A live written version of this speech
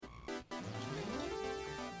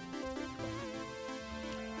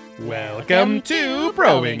Welcome to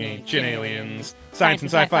Probing Ancient Aliens. Science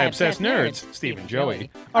and sci-fi obsessed nerds, Steve and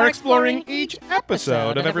Joey, are exploring each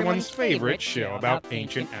episode of everyone's favorite show about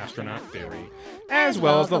ancient astronaut theory, as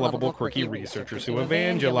well as the lovable, quirky researchers who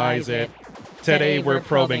evangelize it. Today we're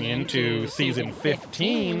probing into Season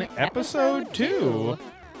 15, Episode 2,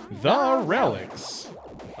 The Relics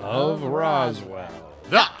of Roswell.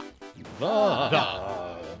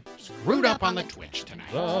 Screwed up on the Twitch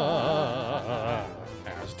tonight.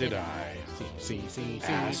 As did I. As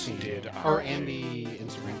did I. Or Andy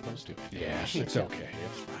Instagram post too. Yes, it's okay.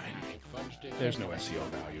 It's fine. There's no SEO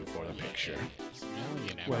value for the picture.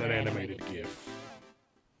 Well, an animated GIF.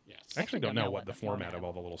 Yes. I actually don't know what the format of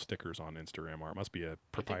all the little stickers on Instagram are. It must be a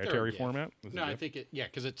proprietary format. No, I think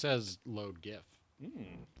because it says load GIF.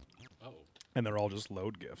 Oh. And they're all just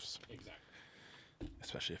load GIFs. Exactly.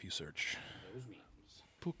 Especially if you search Those memes.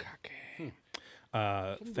 Pukake.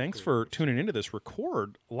 Thanks for tuning into this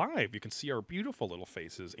record live. You can see our beautiful little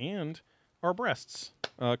faces and our breasts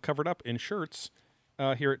covered up in shirts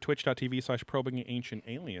here at twitch.tv/probing ancient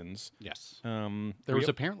aliens. Yes. There There was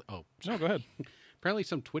apparently... Oh, No, go ahead. apparently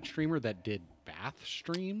some Twitch streamer that did bath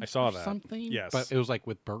streams. I saw or that. Something. Yes. But it was like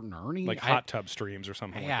with Bert and Ernie. Like hot tub streams or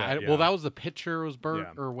something Yeah, like that. well, that was the picture. It was Bert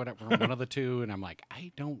Yeah. or whatever, one of the two. And I'm like,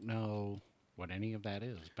 I don't know what any of that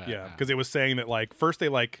is. But Yeah, because it was saying that like first they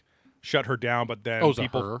like shut her down, but then Oh, it was a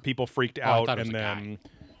her? people freaked I out, thought it was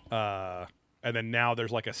and a then now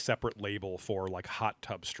there's like a separate label for like hot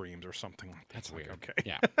tub streams or something like that. That's It's like, weird. okay.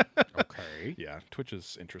 Yeah. Okay. Yeah, Twitch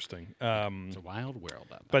is interesting. It's a wild world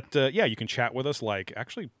out there. But yeah, you can chat with us. Like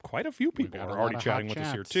actually, quite a few people got are a already lot of chatting hot with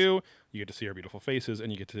us here chats. too. You get to see our beautiful faces,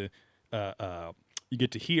 and you get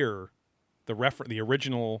to hear the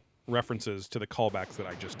original references to the callbacks that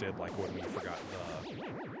I just did, like when we forgot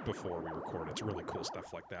before we recorded. It's really cool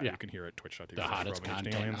stuff like that. Yeah. You can hear it at twitch.tv. The hottest Probing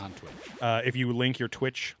Ancient content Aliens. on Twitch. If you link your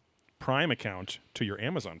Twitch Prime account to your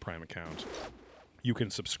Amazon Prime account, you can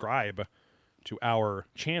subscribe to our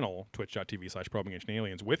channel, twitch.tv/probing ancient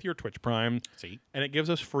aliens, with your Twitch Prime, See? and it gives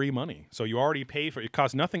us free money. So you already pay for it. It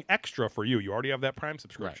costs nothing extra for you. You already have that Prime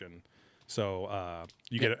subscription. So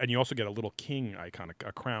you get, and you also get a little king icon,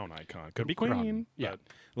 a crown icon. Could be Crown, queen, yeah. but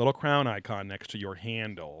a little crown icon next to your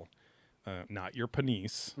handle, not your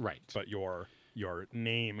penis, Right. but your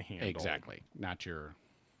name handle. Exactly. Not your...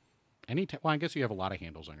 Well, I guess you have a lot of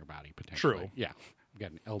handles on your body, potentially. True. Yeah. You've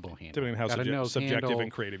got an elbow handle. Depending on how got a nose subjective handle,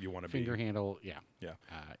 and creative you want to be. finger handle. Yeah. Yeah.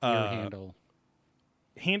 Ear handle.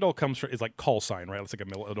 Handle is like call sign, right? It's like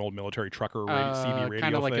an old military trucker CB radio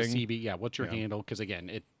Kind of like thing. a CB. Yeah. What's your Yeah. handle? Because again,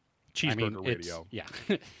 Cheeseburger it's, radio. Yeah.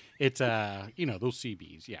 It's those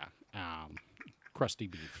CBs. Yeah. Crusty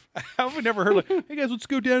beef. I've never heard like, hey guys, let's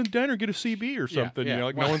go down to the diner and get a CB or something. yeah. You know,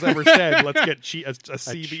 like Well- no one's ever said, let's get a CB. It's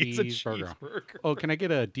a cheeseburger. cheeseburger. Oh, can I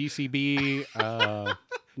get a DCB?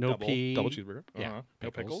 No double pea. cheeseburger. Yeah.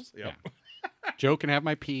 No pickles. Yeah. Joe can have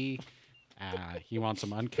my pea. He wants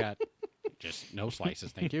some uncut. Just no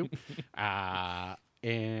slices, thank you.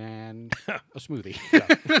 And a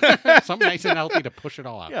smoothie. Something nice and healthy to push it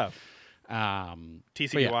all out. Yeah.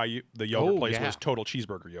 TCBY, the yogurt place was Total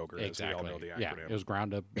Cheeseburger Yogurt. Exactly. As we all know the acronym. Yeah, it was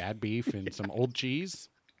ground up bad beef and some old cheese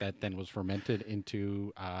that then was fermented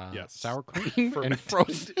into sour cream and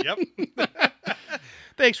frozen. Yep.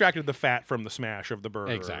 They extracted the fat from the smash of the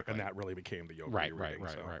burger, Exactly. and that really became the yogurt. Right. you were eating,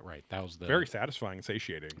 so. That was the Very satisfying and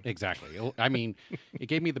satiating. Exactly. I mean, it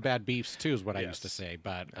gave me the bad beefs too, is what I used to Yes. say.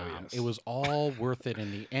 But yes. it was all worth it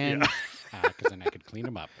in the end because then I could clean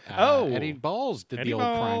them up. Oh. Eddie Balls did Eddie the old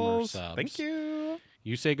primer Balls. subs. Thank you.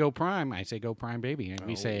 You say go prime, I say go prime, baby, and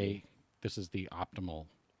we Oh. say this is the optimal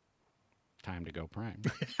time to go prime.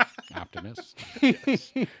 Optimist.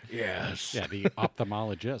 Yes. Yeah, the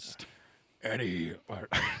ophthalmologist. Eddie.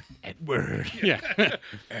 Edward. Yeah.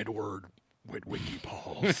 Edward with wiki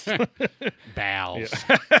balls. Bowels.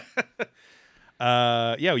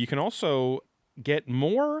 You can also get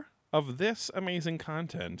more of this amazing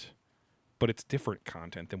content, but it's different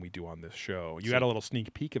content than we do on this show. You had a little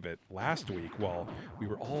sneak peek of it last week while we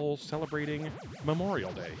were all celebrating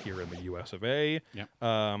Memorial Day here in the US of A. Yep.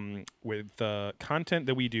 With content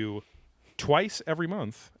that we do twice every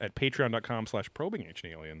month at patreon.com/probing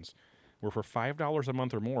ancient aliens, where for $5 a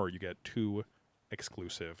month or more, you get 2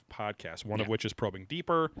 exclusive podcasts, one of which is Probing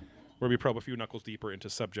Deeper, where we probe a few knuckles deeper into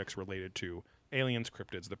subjects related to aliens,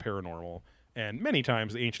 cryptids, the paranormal, and many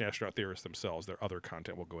times the ancient astronaut theorists themselves. Their other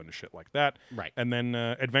content will go into shit like that. Right. And then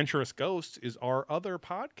Adventurous Ghosts is our other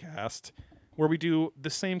podcast where we do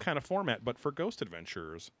the same kind of format, but for ghost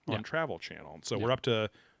adventures on Travel Channel. So we're up to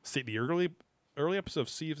the early episodes of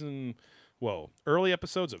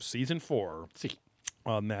season 4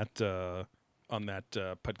 on that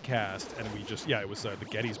podcast, and we just it was the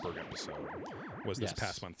Gettysburg episode was this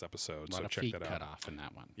past month's episode. So check that out. Cut off in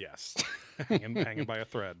that one. Yes, hanging by a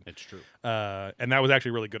thread. It's true. And that was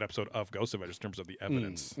actually a really good episode of Ghost Adventures in terms of the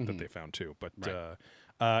evidence that they found too. But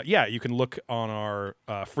you can look on our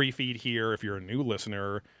free feed here if you're a new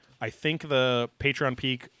listener. I think the Patreon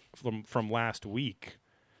peak from last week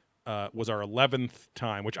was our 11th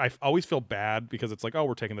time, which I always feel bad because it's like, oh,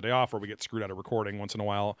 we're taking the day off or we get screwed out of recording once in a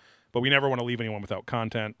while. But we never want to leave anyone without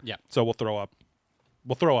content. Yeah. So we'll throw up.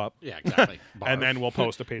 Yeah, exactly. And then we'll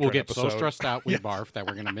post a Patreon We'll get episode. so stressed out we barf that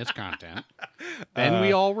we're going to miss content. Then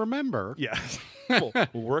we all remember. Yes. We'll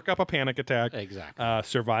work up a panic attack. Exactly.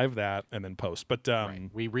 Survive that and then post. But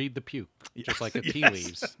we read the puke, just like the tea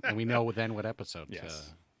leaves, and we know then what episode to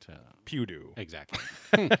Pewdoo. Exactly.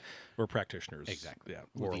 We're practitioners. Exactly. Yeah.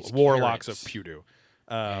 Warlocks of Pewdoo.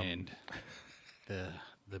 And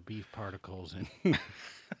the beef particles and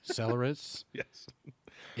Celeris. Yes.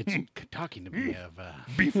 It's talking to me of...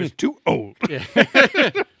 beef is too old. Getty,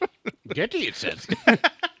 it says.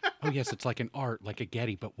 Oh, yes, it's like an art, like a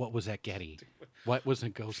Getty, but what was that Getty? What was a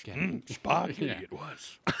ghost Getty? Spaghetti it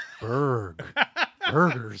was.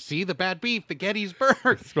 Burgers. See the bad beef, the Getty's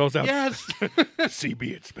burger. Spells out. Yes.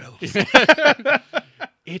 CB it spells.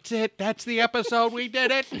 It's it. That's the episode. We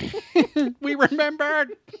did it. We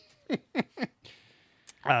remembered.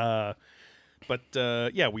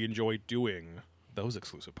 We enjoy doing those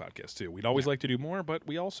exclusive podcasts too. We'd always like to do more, but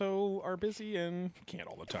we also are busy and can't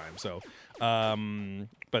all the time. So, and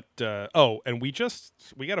we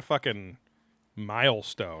got a fucking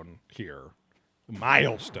milestone here.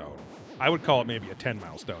 Milestone. I would call it maybe a 10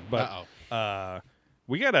 milestone, but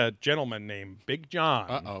we got a gentleman named Big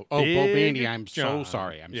John. Oh, Bo Bandy, I'm so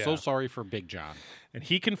sorry. I'm so sorry for Big John. And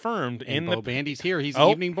he confirmed Bo Bandy's here. He's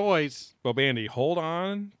Evening Boys. Bo Bandy, hold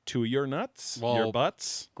on to your nuts, your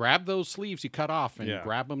butts. Grab those sleeves you cut off and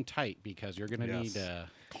grab them tight because you're going to need to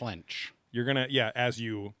clench. You're going to, as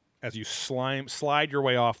you slide your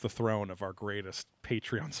way off the throne of our greatest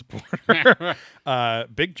Patreon supporter,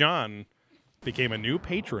 Big John became a new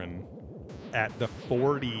patron at the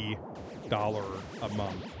 $40 a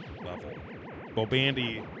month level. Bo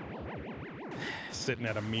Bandy sitting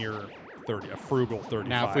at a mere 30, a frugal 35.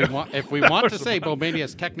 Now, if we want to say Bo Bandy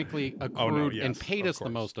has technically accrued and paid us the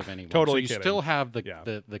most of anyone, totally so you still have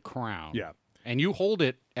the crown. Yeah. And you hold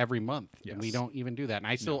it every month. Yes. And we don't even do that. And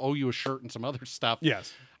I still owe you a shirt and some other stuff.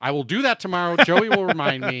 Yes. I will do that tomorrow. Joey will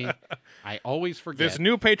remind me. I always forget. This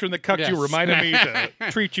new patron that cucked you reminded me to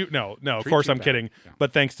treat you. No, of course I'm kidding. Yeah.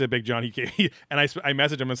 But thanks to Big John, he I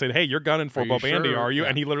messaged him and said, "Hey, you're gunning for Bo Bandy, are you?" Yeah.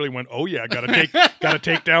 And he literally went, "Oh yeah, gotta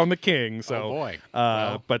take down the king." So, oh boy.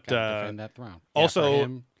 Defend that throne. Also, for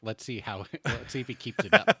him, let's see if he keeps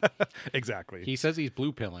it up. Exactly. He says he's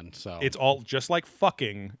blue pilling, so it's all just like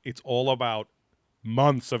fucking. It's all about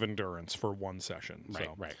months of endurance for one session. Right.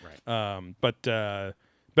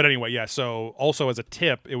 But anyway, yeah. So also as a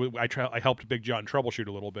tip, I helped Big John troubleshoot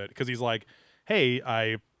a little bit because he's like, "Hey,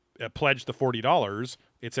 I pledged the $40.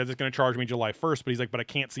 It says it's going to charge me July 1st, but he's like, but I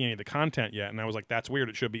can't see any of the content yet." And I was like, "That's weird.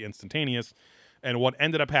 It should be instantaneous." And what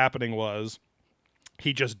ended up happening was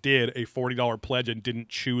he just did a $40 pledge and didn't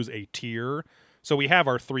choose a tier. So we have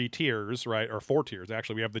our 3 tiers, right? Or 4 tiers,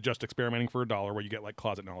 actually. We have the just experimenting for $1 where you get like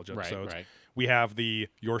Closet Knowledge episodes. Right. We have the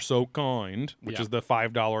You're So Kind, which is the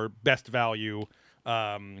 $5 best value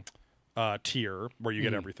tier where you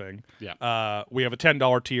get everything. Yeah. We have a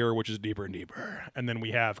 $10 tier, which is deeper and deeper. And then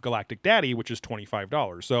we have Galactic Daddy, which is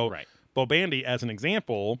 $25. So Bo Bandy, as an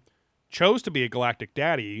example, chose to be a Galactic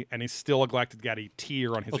Daddy and is still a Galactic Daddy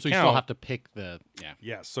tier on his account. So you still have to pick the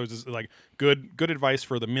Yes. So it's just like good advice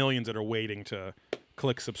for the millions that are waiting to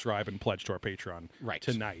click subscribe and pledge to our Patreon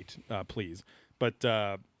tonight, please.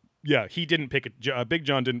 But he didn't pick Big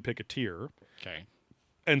John didn't pick a tier. Okay.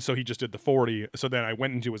 And so he just did the 40. So then I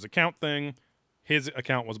went into his account thing. His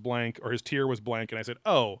account was blank, or his tier was blank, and I said,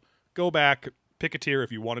 "Oh, go back, pick a tier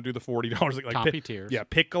if you want to do the $40. Copy tiers. Yeah,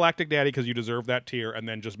 pick Galactic Daddy because you deserve that tier, and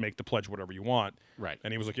then just make the pledge whatever you want." Right.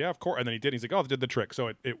 And he was like, "Yeah, of course." And then he did. He's like, "Oh, it did the trick." So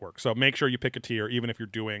it works. So make sure you pick a tier, even if you're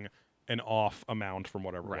doing an off amount from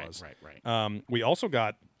whatever it was. Right. We also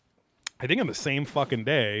got, I think on the same fucking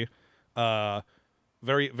day,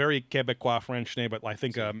 very, very Quebecois French name, but I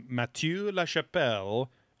think Mathieu Lachapelle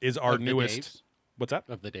is our newest. What's that?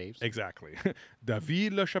 Of the Daves. Exactly.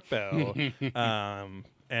 David Lachapelle.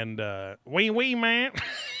 Oui, man.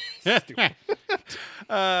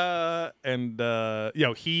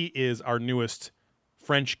 He is our newest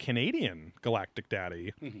French-Canadian Galactic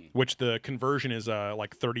Daddy, which the conversion is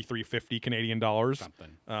like $33.50 Canadian dollars.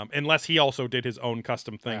 Something. Unless he also did his own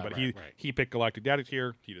custom thing, but he picked Galactic Daddy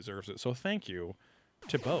here. He deserves it. So thank you,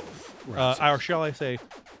 to both. Right. Or shall I say,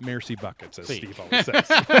 Mercy Buckets, as Steve always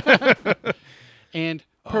says. And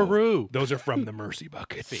Peru. Those are from the Mercy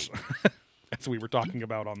Buckets. That's what we were talking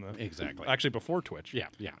about on the... Exactly. Actually, before Twitch. Yeah.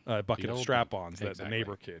 Bucket of strap-ons that the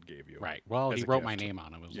neighbor kid gave you. Right. Well, he wrote my name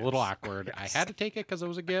on it. It was a little awkward. I had to take it because it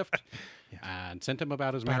was a gift and sent him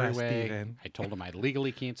about his merry way. Steven. I told him I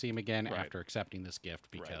legally can't see him again after accepting this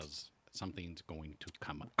gift because something's going to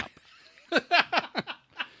come up.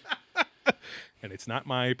 And it's not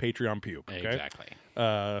my Patreon puke, okay? Exactly.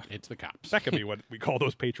 It's the cops. That could be what we call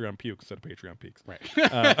those Patreon pukes instead of Patreon peaks. Right.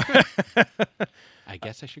 I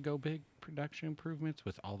guess I should go big production improvements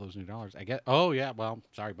with all those new dollars. I guess. Oh, yeah. Well,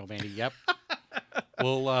 sorry, Bo Bandy. Yep.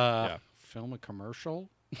 We'll film a commercial.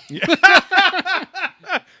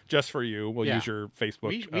 Just for you. We'll use your Facebook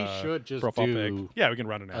we should just profile do pic. Yeah, we can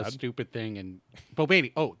run an ad. A stupid thing. And Bo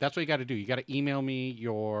Bandy, that's what you got to do. You got to email me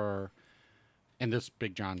your... And this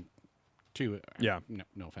Big John... too.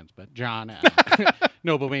 No offense, but John.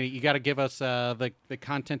 No, but wait, you got to give us the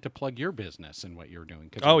content to plug your business and what you're doing.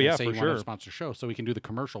 For you sure. Want to sponsor show, so we can do the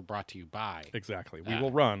commercial brought to you by. Exactly. We will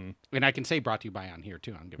run. And I can say brought to you by on here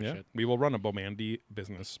too. I don't give a shit. We will run a Bomandy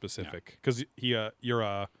business specific because you're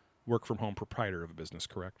a work from home proprietor of a business,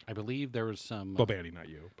 correct? I believe there was some Bomandy, not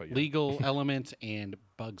you, but legal elements and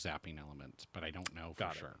bug zapping elements, but I don't know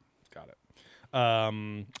for sure. Got it.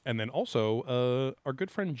 And then also our good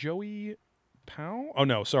friend Joey Powell. Oh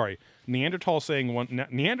no, sorry, Neanderthal saying one.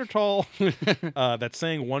 Neanderthal that's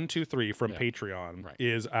saying 1, 2, 3 from Patreon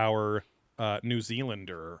is our New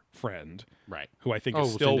Zealander friend, right? Who I think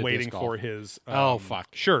is still waiting for his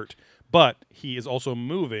shirt, but he is also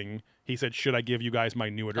moving. He said, "Should I give you guys my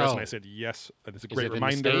new address?" And I said, "Yes." It's a great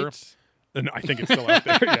reminder. No, I think it's still out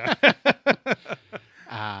there.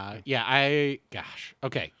 Yeah.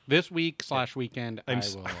 Okay. This week / weekend, I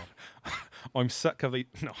will. I'm sick of the.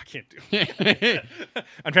 No, I can't do it.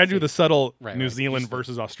 I'm trying to do the subtle New Zealand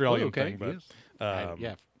versus Australian thing, but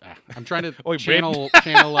I'm trying to channel.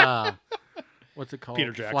 What's it called?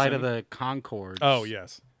 Peter Jackson. Flight of the Conchords. Oh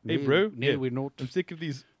yes. Hey, bro. We're not. I'm sick of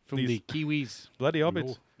these the Kiwis. Bloody hobbits.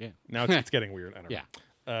 No. Yeah. Now it's getting weird. I don't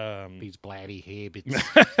know. These bloody habits.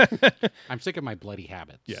 I'm sick of my bloody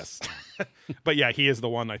habits. Yes. But yeah, he is the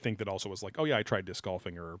one I think that also was like, oh yeah, I tried disc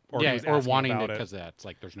golfing or wanting it because that's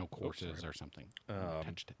like there's no courses or something.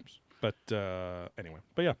 Touch tips. But anyway,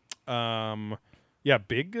 but yeah,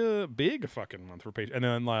 big fucking month for Patreon. And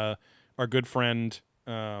then our good friend,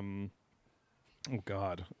 it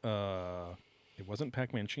wasn't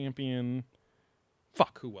Pac-Man Champion.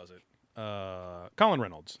 Fuck, who was it? Colin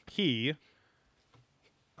Reynolds. He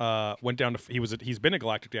went down to he's been a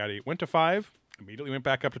Galactic Daddy, went to 5, immediately went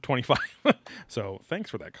back up to 25. So thanks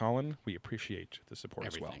for that, Colin. We appreciate the support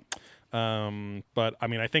as well. But I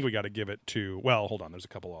mean, I think we got to give it to. Well, hold on. There's a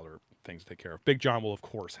couple other things to take care of. Big John will of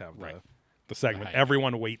course have the segment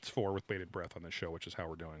everyone waits for with bated breath on this show, which is how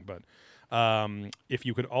we're doing. But if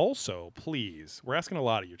you could also please, we're asking a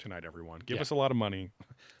lot of you tonight, everyone. Give us a lot of money.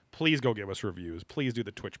 Please go give us reviews. Please do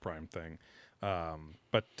the Twitch Prime thing.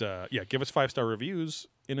 But give us 5-star reviews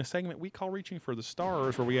in a segment we call Reaching for the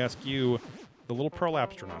Stars, where we ask you, the little pearl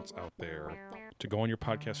astronauts out there, to go on your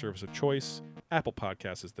podcast service of choice. Apple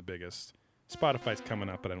Podcasts is the biggest. Spotify's coming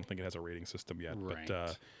up, but I don't think it has a rating system yet. Right.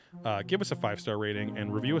 But give us a 5-star rating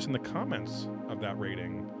and review us in the comments of that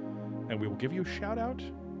rating, and we will give you a shout out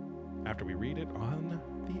after we read it on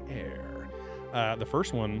the air. The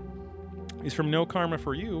first one is from No Karma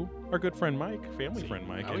For You, our good friend Mike, family friend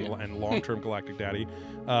Mike, and long-term Galactic Daddy,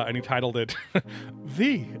 and he titled it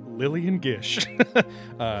The Lillian Gish.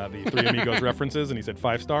 The Three Amigos references, and he said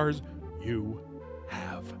 5 stars. You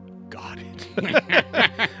have got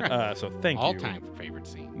it. So thank you. All-time favorite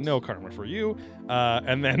scenes. No Karma For You.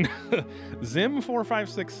 And then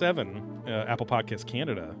Zim4567, Apple Podcasts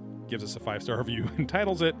Canada, gives us a 5-star review and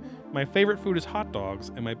titles it, My favorite food is hot dogs,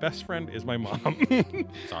 and my best friend is my mom.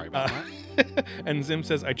 Sorry about that. And Zim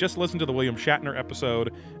says, I just listened to the William Shatner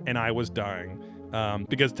episode, and I was dying.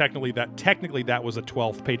 Because technically that was a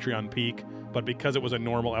 12th Patreon peak, but because it was a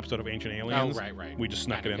normal episode of Ancient Aliens, we just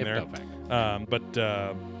snuck it in there.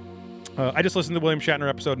 I just listened to the William Shatner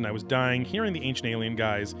episode, and I was dying hearing the Ancient Alien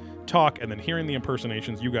guys talk, and then hearing the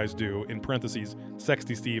impersonations you guys do, in parentheses,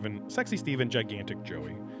 Sexy Steve and Gigantic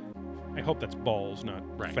Joey. I hope that's balls, not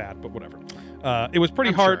fat, but whatever. It was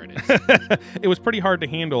pretty hard. Sure it is. It was pretty hard to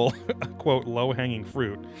handle, quote, low-hanging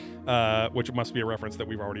fruit, which must be a reference that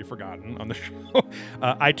we've already forgotten on the show.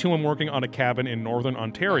 I, too, am working on a cabin in northern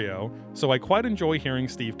Ontario, so I quite enjoy hearing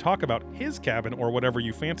Steve talk about his cabin, or whatever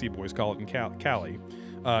you fancy boys call it in Cali.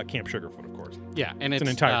 Camp Sugarfoot, of course. Yeah, and it's an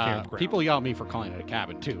entire campground. People yell at me for calling it a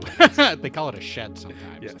cabin too. They call it a shed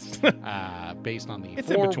sometimes. Yes. Based on the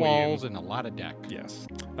It's 4 in between. walls and a lot of deck. Yes.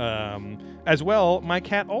 As well, my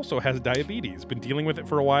cat also has diabetes. Been dealing with it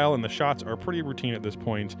for a while, and the shots are pretty routine at this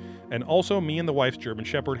point. And also, me and the wife's German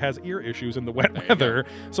Shepherd has ear issues in the wet weather,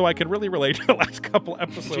 so I could really relate to the last couple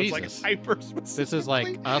episodes, Jesus. like hyper specifically. This is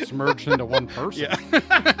like us merged into one person.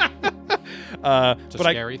 Yeah. It's a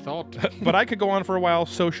scary thought. But I could go on for a while,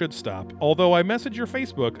 so should stop. Although I messaged your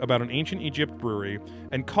Facebook about an ancient Egypt brewery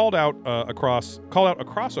and called out a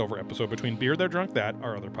crossover episode between Beer They're Drunk That,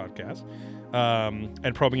 our other podcast,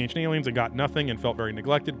 and Probing Ancient Aliens, and got nothing and felt very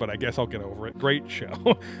neglected, but I guess I'll get over it. Great show.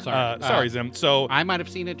 Sorry, Zim. So I might have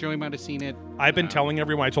seen it. Joey might have seen it. I've been telling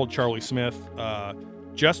everyone. I told Charlie Smith,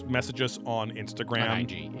 just message us on Instagram. On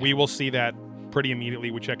IG, yeah. We will see that pretty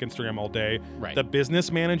immediately. We check Instagram all day. Right. The business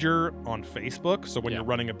manager on Facebook, so when Yeah. you're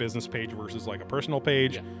running a business page versus like a personal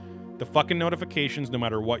page, Yeah. the fucking notifications, no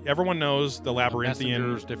matter what, everyone knows the labyrinthian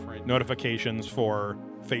Messenger's different. notifications for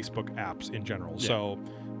Facebook apps in general. Yeah.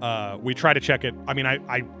 So we try to check it. I mean,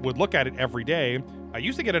 I would look at it every day. I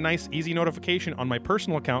used to get a nice, easy notification on my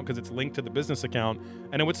personal account because it's linked to the business account,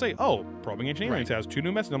 and it would say, "Oh, Probing Ancient Aliens has 2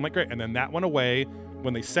 new messages." I'm like, "Great!" And then that went away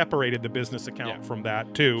when they separated the business account Yeah. from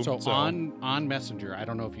that too. So on Messenger, I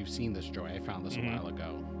don't know if you've seen this, Joy. I found this a while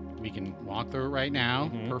ago. We can walk through it right now.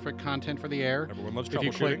 Perfect content for the air. Everyone loves If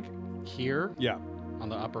you click troubleshooting. here Yeah. on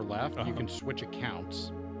the upper left, you Uh-huh. can switch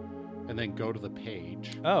accounts and then go to the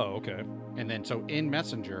page. Oh, okay. And then so in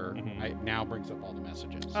Messenger, Mhm. it now brings up all the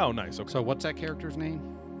messages. Oh, nice. Okay. So what's that character's name?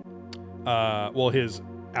 Well, his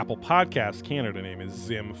Apple Podcast Canada name is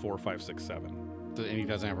Zim4567. And he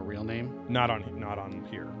doesn't have a real name? Not on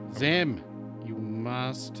here. Zim, you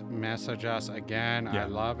must message us again. Yeah. I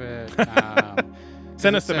love it.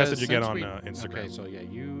 Send it us the says, message again since on we- Instagram. Okay, so yeah,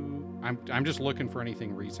 I'm just looking for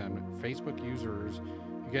anything recent. Facebook users,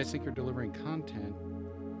 you guys think you're delivering content?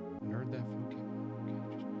 Nerd that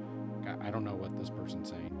okay. I don't know what this person's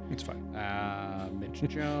saying. It's fine. Mitch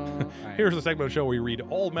Jones. Here's the segment of the show where we read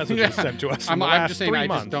all messages sent to us in I'm the last just saying 3 I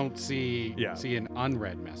months. just don't see Yeah. an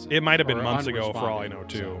unread message. It might have been or months ago for all I unresponded, know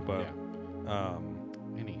too, so, but yeah.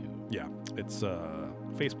 Anywho. yeah, it's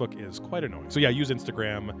Facebook is quite annoying. So yeah, use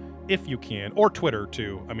Instagram if you can, or Twitter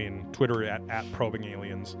too. I mean, Twitter at Probing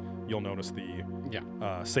Aliens. You'll notice the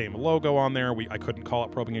same logo on there. I couldn't call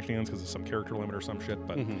it Probing Ancient Aliens because it's some character limit or some shit.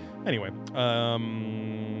 But anyway,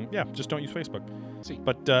 yeah, just don't use Facebook. See.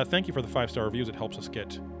 But thank you for the 5-star reviews. It helps us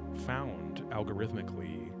get found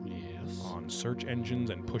algorithmically on search engines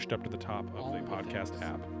and pushed up to the top of All the the podcast things.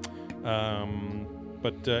 app.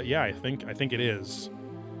 But yeah, I think it is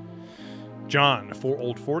John, for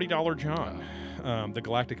old $40 John, the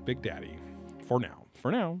Galactic Big Daddy. For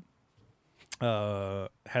now,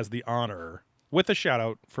 has the honor with a shout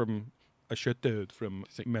out from a chateau from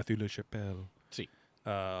Matthew Le Chapelle,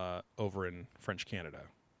 over in French Canada,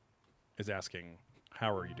 is asking,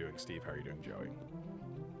 "How are you doing, Steve? How are you doing, Joey?"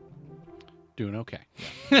 Doing okay.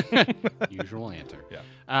 Yeah. Usual answer.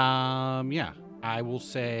 Yeah. Yeah. I will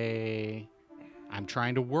say I'm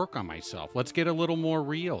trying to work on myself. Let's get a little more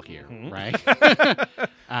real here, right? Just like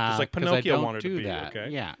 'cause I Pinocchio don't wanted to do be, that. okay?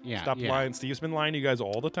 Yeah. Stop lying. Steve's been lying to you guys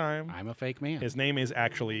all the time. I'm a fake man. His name is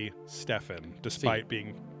actually Stefan, despite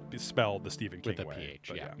being spelled the Stephen King With a way. PH,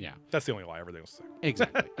 But yeah. That's the only lie. Everything else is the same.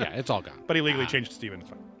 Exactly. Yeah, it's all gone. But he legally changed it to Stephen. It's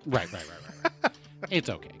fine. Right. It's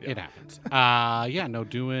okay. Yeah. It happens.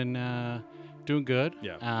 Doing good.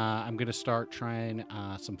 Yeah. I'm going to start trying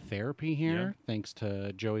some therapy here, thanks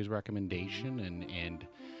to Joey's recommendation and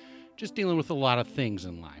just dealing with a lot of things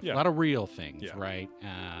in life. Yeah. A lot of real things, Yeah. right?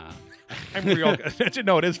 I'm real.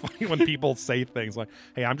 No, it is funny when people say things like,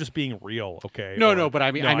 "Hey, I'm just being real." Okay. No, but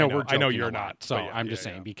I mean, I know we're joking I know a you're lot, not. so but yeah, I'm just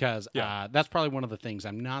yeah, saying yeah. because Yeah. that's probably one of the things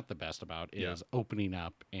I'm not the best about Yeah. is opening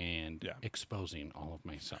up and Yeah. exposing all of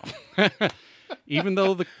myself. Even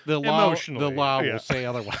though the law Emotionally, yeah. will say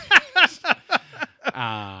otherwise.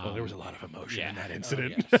 Well, there was a lot of emotion in that Oh,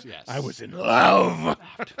 incident. yes. I was in love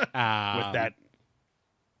with with that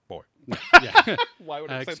boy. Yeah. Why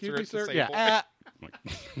would I Excuse censor me, it to sir. say Yeah.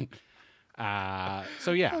 boy?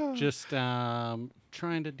 So yeah, just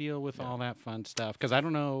trying to deal with all that fun stuff because I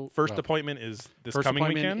don't know. First appointment is this First coming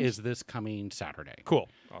appointment weekend. is this coming Saturday. Cool.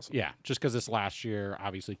 Awesome. Yeah, just because this last year,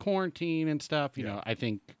 obviously quarantine and stuff. You know, I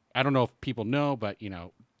don't know if people know, but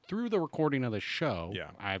through the recording of the show,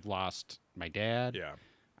 I've lost my dad. Yeah.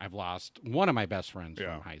 I've lost one of my best friends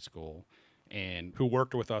Yeah. from high school, and Who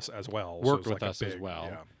worked with us as well. worked so with it's like us a as big- well.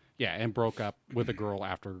 Yeah. Yeah, and broke up with a girl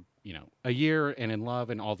after a year and in love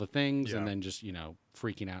and all the things, and Yeah. then just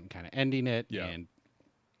freaking out and kind of ending it. Yeah. And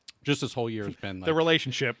just this whole year has been like The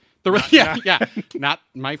relationship Not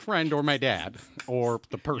my friend or my dad or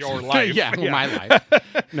the person. Your life. My life.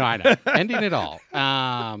 No, I know. Ending it all.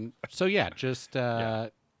 So yeah, just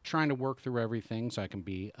trying to work through everything so I can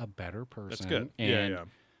be a better person. That's good. And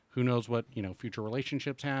who knows what, future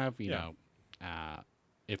relationships have, you know,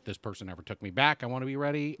 if this person ever took me back, I want to be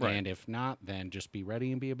ready. Right. And if not, then just be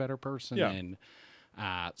ready and be a better person. Yeah. And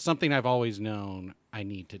something I've always known I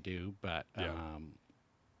need to do, but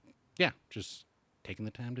just taking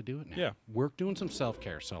the time to do it now. Yeah. Doing some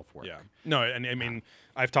self-care, self-work. Yeah. No, and I mean,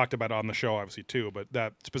 I've talked about it on the show, obviously, too, but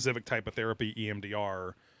that specific type of therapy,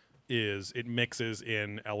 EMDR, it mixes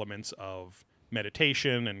in elements of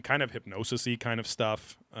meditation and kind of hypnosis-y kind of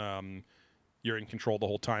stuff. You're in control the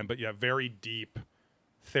whole time, but yeah, very deep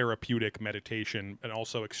therapeutic meditation and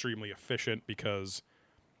also extremely efficient because,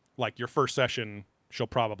 like, your first session, she'll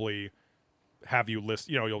probably have you list,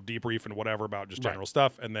 you'll debrief and whatever about just general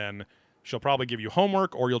stuff, and then she'll probably give you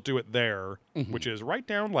homework, or you'll do it there, which is write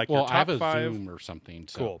down your top I have a 5. Zoom or something.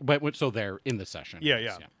 So, Cool. But so they're in the session.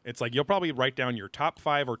 Yeah. It's like you'll probably write down your top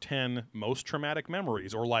 5 or 10 most traumatic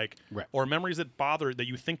memories, or or memories that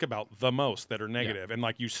you think about the most that are negative, and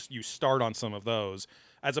like you start on some of those,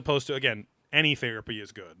 as opposed to, again, any therapy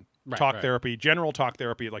is good. Talk therapy, general talk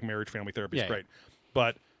therapy, like marriage, family therapy is great,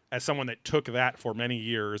 but as someone that took that for many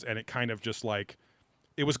years, and it kind of just like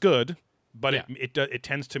it was good. But it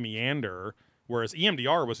tends to meander, whereas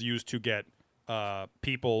EMDR was used to get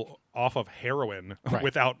people off of heroin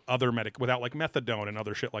without without like methadone and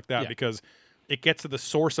other shit like that, because it gets to the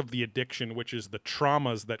source of the addiction, which is the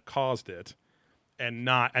traumas that caused it, and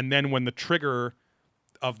then when the trigger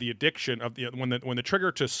of the addiction when the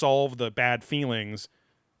trigger to solve the bad feelings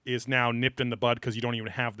is now nipped in the bud because you don't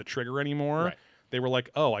even have the trigger anymore. Right. They were like,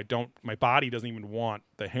 oh, my body doesn't even want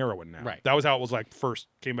the heroin now. Right. That was how it was like first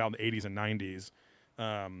came out in the 80s and 90s.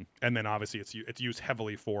 And then obviously it's used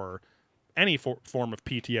heavily for any form of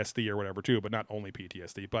PTSD or whatever too, but not only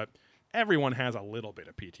PTSD. But everyone has a little bit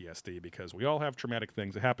of PTSD because we all have traumatic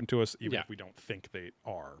things that happen to us, even if we don't think they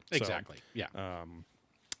are. Exactly.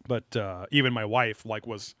 But even my wife,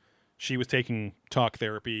 she was taking talk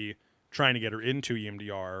therapy, trying to get her into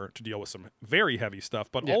EMDR to deal with some very heavy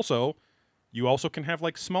stuff, but also... You also can have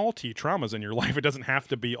like small t traumas in your life. It doesn't have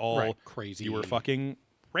to be all crazy. You were fucking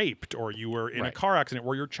raped, or you were in a car accident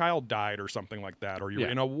where your child died, or something like that, or you were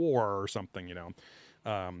in a war or something.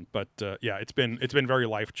 But it's been very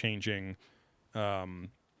life changing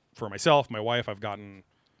for myself, my wife. I've gotten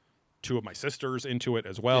 2 of my sisters into it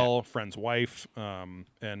as well, friend's wife,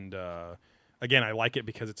 and again, I like it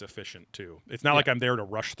because it's efficient too. It's not like I'm there to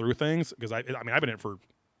rush through things because I've been in it for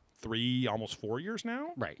 3, almost 4 years now.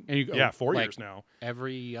 Right. And you go, 4 years now.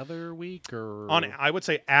 Every other week, or I would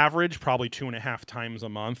say average probably 2.5 times a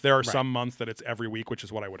month. There are some months that it's every week, which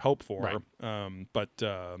is what I would hope for. Right.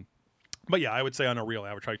 But yeah, I would say on a real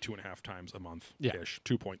average, probably 2.5 times a month ish,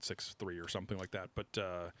 2.63 or something like that. But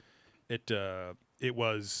it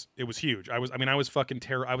was huge. I was fucking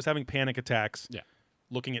I was having panic attacks. Yeah.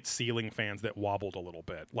 Looking at ceiling fans that wobbled a little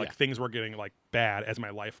bit, things were getting like bad as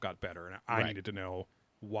my life got better, and I needed to know.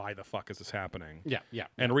 Why the fuck is this happening? Yeah.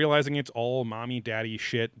 And realizing it's all mommy, daddy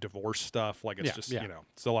shit, divorce stuff. Like it's just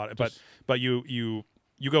it's a lot. But you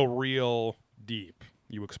go real deep.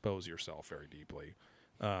 You expose yourself very deeply.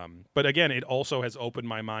 But again, it also has opened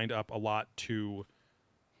my mind up a lot to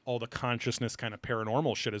all the consciousness kind of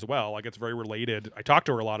paranormal shit as well. Like it's very related. I talk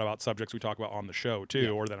to her a lot about subjects we talk about on the show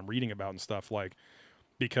too, or that I'm reading about and stuff. Like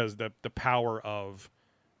because the power of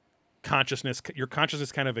consciousness, your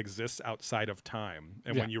consciousness kind of exists outside of time,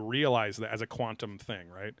 and when you realize that as a quantum thing,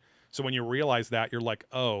 right? So when you realize that, you're like,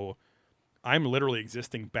 oh, I'm literally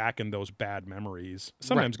existing back in those bad memories.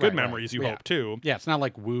 Sometimes good memories, you hope too. Yeah, it's not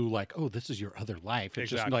like woo, like, oh, this is your other life. It's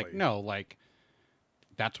just like, no, like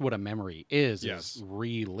that's what a memory is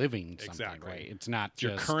reliving something, right? It's not just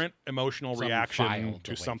your current emotional reaction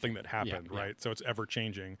to something that happened, right? So it's ever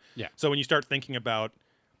changing. Yeah. So when you start thinking about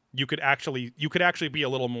you could actually be a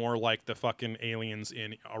little more like the fucking aliens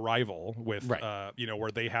in Arrival with,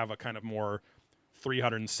 where they have a kind of more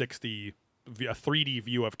 360, a 3D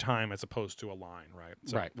view of time as opposed to a line, right?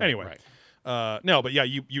 So, anyway. No, but yeah,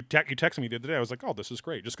 you texted me the other day. I was like, oh, this is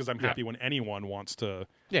great, just because I'm happy when anyone wants to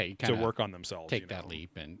work on themselves. Take that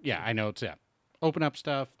leap, and I know it's open up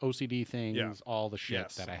stuff, OCD things, all the shit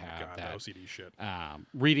that I have. God, that OCD shit.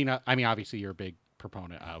 Reading, I mean, obviously you're a big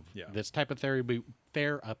proponent of this type of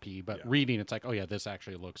therapy, but reading, it's like, oh yeah, this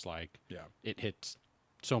actually looks like it hits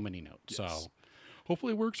so many notes. So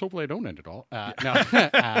hopefully it works. Hopefully I don't end it all.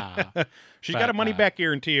 No, she's got a money back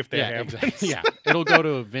guarantee if they have. Exactly. It'll go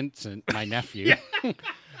to Vincent, my nephew.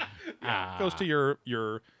 Goes to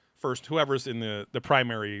your first, whoever's in the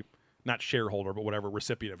primary, not shareholder, but whatever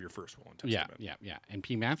recipient of your first will and testament. Yeah. And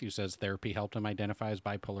P. Matthews says therapy helped him identify as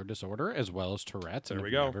bipolar disorder as well as Tourette's. There and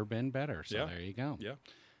we have go. Never been better. So there you go.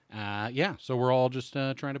 Yeah. So we're all just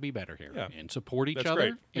trying to be better here and support each other.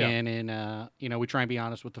 Great. Yeah. And in, we try and be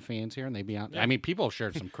honest with the fans here, and they be honest. I mean, people have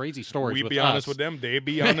shared some crazy stories. We with be us. honest with them. They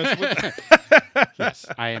be honest with them. Yes,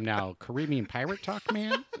 I am now Caribbean pirate talk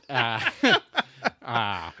man.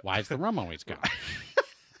 Why is the rum always gone?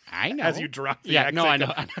 I know. As you drop the accent. no, I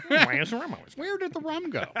know. Why is the rum always gone? Where did the rum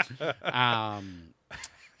go?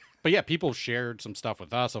 But yeah, people shared some stuff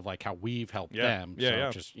with us of like how we've helped them. So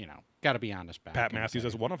just, got to be honest back. Pat Matthews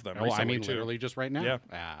is one of them. Oh, I mean, too. literally just right now.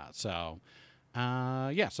 Yeah. So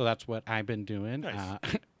that's what I've been doing. Nice.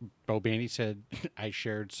 Bo Bandy said I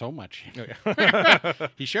shared so much. Oh, yeah.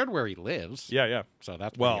 He shared where he lives. Yeah. So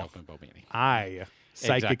that's well, pretty open, Bo Bandy. I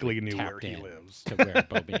psychically Exactly. knew where Tapped he in lives. to where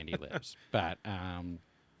Bo Bandy lives. But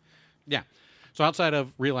yeah. So outside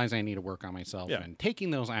of realizing I need to work on myself and taking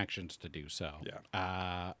those actions to do so,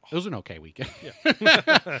 it was an okay weekend.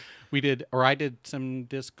 Yeah. I did some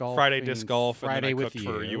disc golf. Friday disc golf. Friday and then I with cooked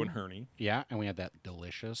for you and Herney. Yeah, and we had that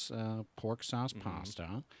delicious pork sauce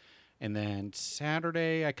pasta. And then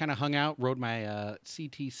Saturday, I kind of hung out, rode my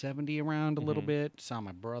CT70 around a little bit, saw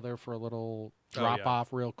my brother for a little drop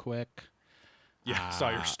off real quick. Yeah, saw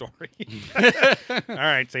your story. All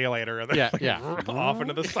right, see you later. And then, off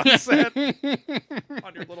into the sunset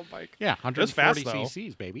on your little bike. Yeah, 140 fast, though.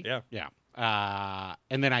 cc's, baby. Yeah.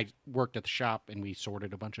 And then I worked at the shop, and we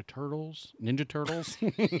sorted a bunch of turtles, Ninja Turtles.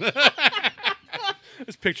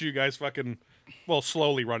 Just picture you guys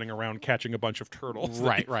slowly running around catching a bunch of turtles.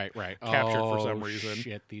 Right. Captured for some reason.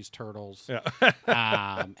 Shit, these turtles Yeah.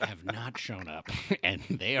 have not shown up, and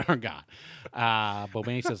they are gone.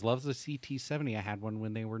 Bobani says, loves the CT70. I had one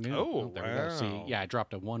when they were new. Oh, there we go. wow. See, I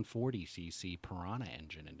dropped a 140cc Piranha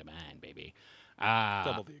engine into mine, baby.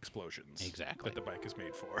 Double the explosions. Exactly. That the bike is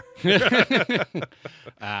made for.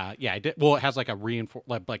 I did. Well, it has like a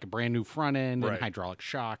like a brand new front end and Right. hydraulic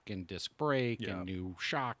shock and disc brake and new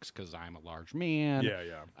shocks because I'm a large man. Yeah.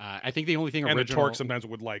 I think the only thing And original. the torque sometimes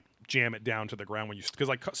would jam it down to the ground because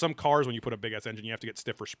some cars when you put a big ass engine you have to get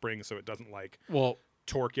stiffer springs so it doesn't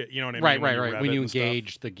torque it. You know what I mean? Right. When you and stuff.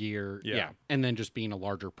 engage the gear, and then just being a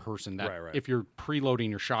larger person, that if you're preloading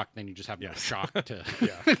your shock, then you just have no shock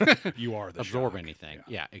to You are the absorb shock. anything.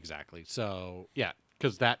 Yeah, exactly. So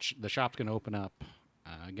because the shop's going to open up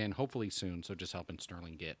again, hopefully soon. So just helping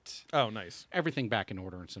Sterling get nice everything back in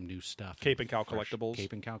order and some new stuff. Cape and Cow Collectibles.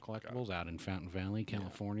 Cape and Cow Collectibles out in Fountain Valley,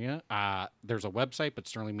 California. There's a website, but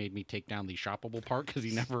Sterling made me take down the shoppable part because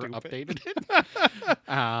he never updated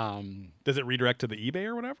it. Does it redirect to the eBay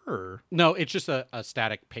or whatever? Or? No, it's just a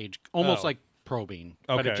static page, almost like probing.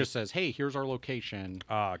 But it Okay. just says, hey, here's our location.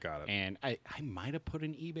 Got it. And I might have put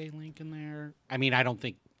an eBay link in there. I mean, I don't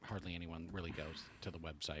think hardly anyone really goes to the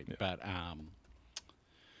website. But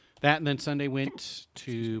that, and then Sunday went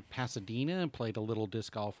to Pasadena and played a little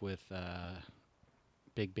disc golf with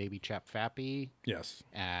Big Baby Chap Fappy Yes.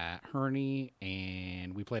 at Herney,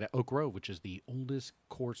 and we played at Oak Grove, which is the oldest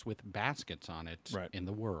course with baskets on it in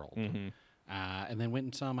the world. Mm-hmm. And then went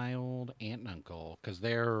and saw my old aunt and uncle because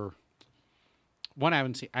they're one I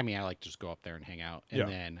haven't seen. I mean, I like to just go up there and hang out. And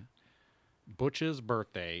then Butch's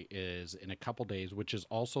birthday is in a couple days, which is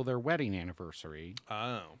also their wedding anniversary.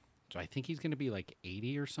 Oh. So I think he's going to be like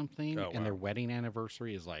 80 or something, and their wedding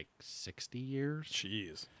anniversary is like 60 years.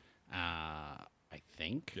 Jeez. I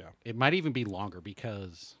think. Yeah. It might even be longer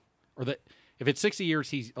because, if it's 60 years,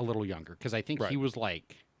 he's a little younger because I think he was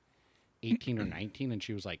like 18 or 19 and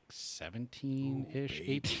she was like 17-ish,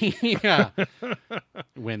 18. Yeah.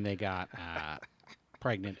 When they got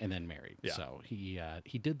pregnant and then married. Yeah. So he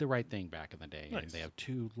did the right thing back in the day. Nice. And they have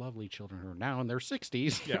two lovely children who are now in their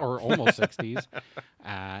 60s or almost 60s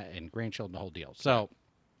and grandchildren, the whole deal. So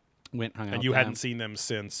went, hung out And you with hadn't them. seen them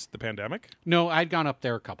since the pandemic? No, I'd gone up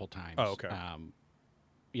there a couple times. Oh, okay.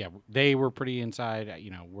 Yeah, they were pretty inside. You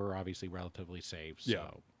know, we're obviously relatively safe. So. Yeah.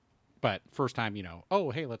 But first time, oh,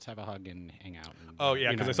 hey, let's have a hug and hang out. And, Oh,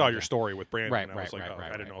 yeah, because I saw your story with Brandon. Right, and I was like, right,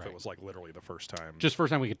 I didn't know if right. it was like literally the first time. Just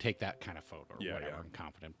first time we could take that kind of photo or Yeah, whatever, yeah. and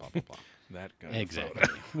confident, blah, blah, blah. that kind Exactly. of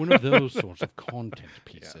photo. One of those sorts of content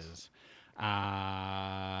pieces.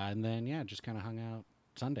 And then, just kind of hung out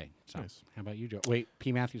Sunday. So, Nice. How about you, Joe? Wait,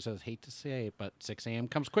 P. Matthew says, hate to say it, but 6 a.m.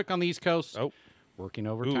 comes quick on the East Coast. Oh. Working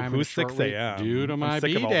overtime. who's in a short 6 week a.m.? Due to I'm my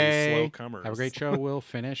sick of all these B-day. slow comers. Have a great show. We'll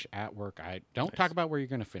finish at work. Don't talk about where you're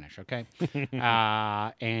going to finish, okay?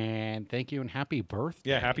 And thank you and happy birthday.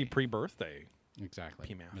 Yeah, happy pre-birthday, Exactly.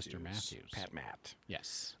 P. Matthews. Mr. Matthews. Pat Matt.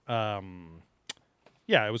 Yes.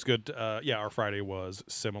 Yeah, it was good. Our Friday was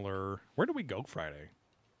similar. Where did we go Friday?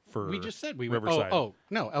 for We just said we Riverside. Oh,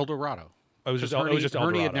 no, El Dorado. It was just Hernie, El Dorado.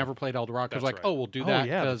 Hernie had never played El Dorado because That's like, right. oh, we'll do that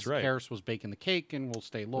yeah, because that's right. Harris was baking the cake and we'll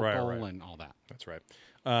stay local Right. and all that. That's right.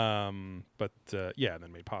 But yeah, and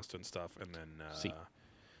then made pasta and stuff, and then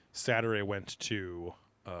Saturday went to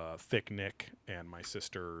Thick Nick and my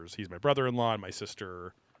sister's. He's my brother-in-law and my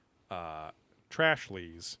sister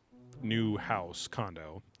Trashley's new house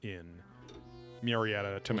condo in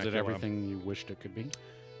Murrieta, Temecula. Was it everything you wished it could be?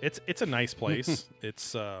 It's a nice place.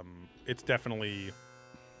 It's definitely.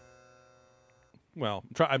 Well,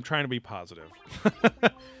 I'm trying to be positive.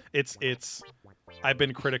 It's. I've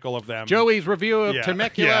been critical of them. Joey's review of Yeah,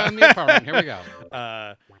 Temecula yeah. and the apartment. Here we go.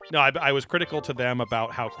 No, I was critical to them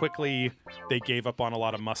about how quickly they gave up on a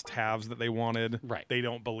lot of must-haves that they wanted. Right. They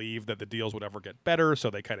don't believe that the deals would ever get better, so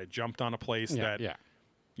they kind of jumped on a place that Yeah.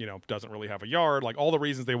 Doesn't really have a yard. Like all the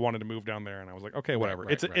reasons they wanted to move down there, and I was like, okay, whatever.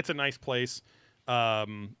 Right. It's a nice place.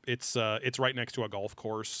 It's right next to a golf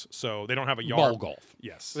course, so they don't have a yard. Ball golf.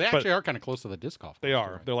 Yes, They actually are kind of close to the disc golf. They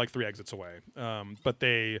are. They're like 3 exits away. But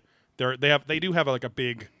they do have like a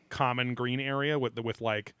big common green area with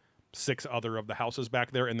like 6 other of the houses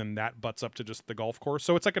back there, and then that butts up to just the golf course.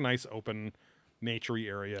 So it's like a nice open, naturey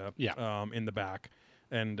area. Yeah. In the back,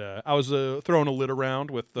 and I was throwing a lid around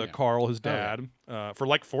with Carl, his dad, for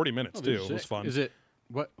like 40 minutes too. It was fun. Is it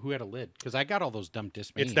who had a lid? Because I got all those dumb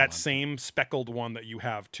Discmania It's that ones. same speckled one that you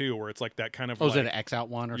have too, where it's like that kind of. Oh, is it an X out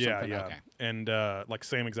one or yeah, something? yeah, Okay. and like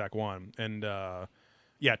same exact one, and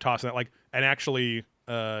tossing that and actually,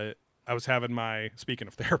 I was having speaking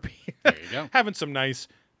of therapy, There you go. having some nice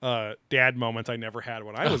dad moments I never had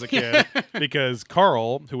when I was a kid, because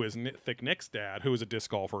Carl, who is Thick Nick's dad, who is a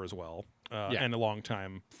disc golfer as well, and a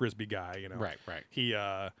longtime Frisbee guy, Right. he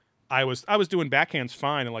I was doing backhands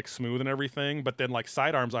fine and like smooth and everything, but then like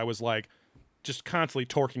sidearms I was like just constantly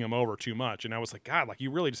torquing him over too much, and I was like, God, like you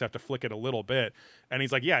really just have to flick it a little bit. And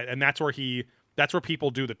he's like, yeah, and that's where people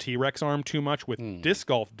do the T-Rex arm too much with disc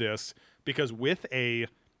golf discs, because when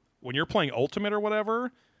you're playing Ultimate or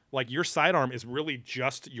whatever, like your sidearm is really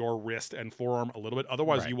just your wrist and forearm a little bit.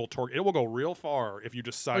 Otherwise, you will torque. It will go real far if you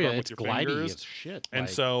just sidearm with your fingers. It's shit. And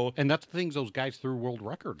and that's the things those guys threw world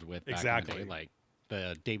records with. Back Exactly. In the day, like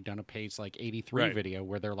the Dave Dunapace 83 video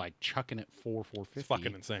where they're like chucking it 450. It's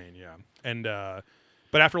fucking insane, yeah. And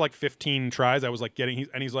but after like 15 tries, I was like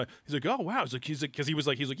he's like, oh wow, he's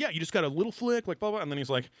like, yeah, you just got a little flick, like blah blah, and then he's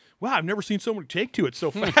like, wow, I've never seen someone take to it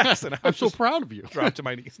so fast, and I'm so proud of you. Dropped to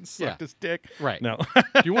my knees and sucked his dick. Right. No.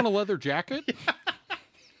 Do you want a leather jacket?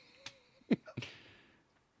 It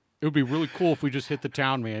would be really cool if we just hit the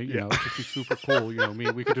town, man. You know, it'd just be super cool.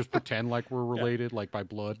 We could just pretend like we're related, like by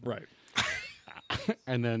blood. Right.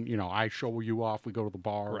 And then, I show you off. We go to the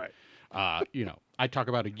bar. Right. I talk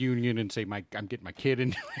about a union and say I'm getting my kid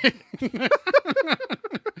into it.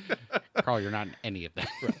 Carl, you're not in any of that.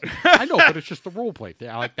 Right. I know, but it's just the role play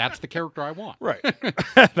thing. That's the character I want. Right.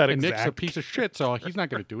 And Nick's a piece of shit, so he's not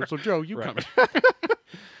going to do it. So Joe, you come.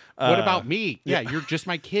 What about me? Yeah, you're just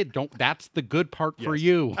my kid. That's the good part for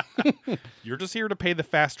you. You're just here to pay the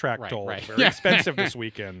fast track toll. Right. Very expensive this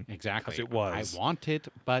weekend. Exactly. It was. I want it,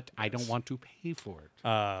 but I don't want to pay for it.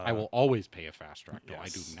 I will always pay a fast track toll. I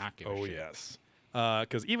do not give a shit. Oh, yes.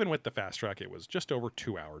 Because even with the fast track, it was just over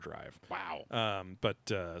 2-hour drive. Wow. But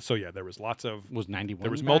so yeah, there was lots of. Was 91?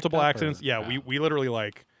 There was multiple accidents. Or? Yeah, Wow. we literally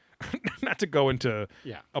like, not to go into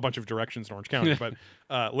a bunch of directions in Orange County, but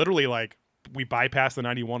literally like we bypassed the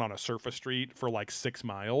 91 on a surface street for like 6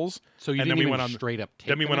 miles. So you and didn't then we even went on straight up.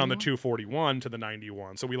 Then we went on the 91? 241 to the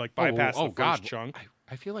 91. So we like bypassed the first chunk.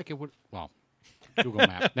 I feel like it would. Well, Google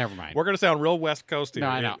Maps. Never mind. We're gonna sound real West Coast here. No,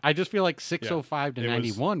 I know. I just feel like 605 to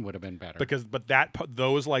 91 would have been better. But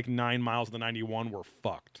those like 9 miles of the 91 were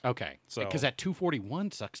fucked. Okay. So because that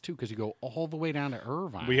 241 sucks too, because you go all the way down to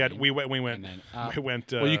Irvine. We went. And then, we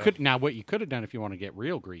went. Well, what you could have done if you want to get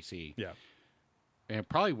real greasy. Yeah. And it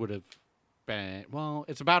probably would have been. Well,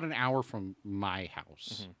 it's about an hour from my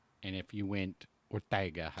house, and if you went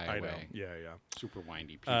Ortega Highway, I know. Yeah. super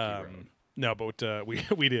windy, peaky road. No, but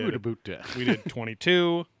we did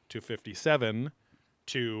 22 to 57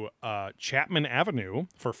 to Chapman Avenue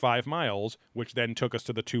for 5 miles, which then took us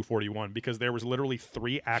to the 241 because there was literally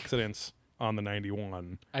 3 accidents on the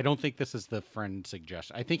 91. I don't think this is the friend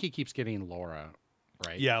suggestion. I think he keeps getting Laura,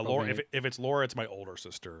 right? Yeah, Laura. If it's Laura, it's my older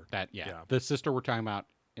sister. The sister we're talking about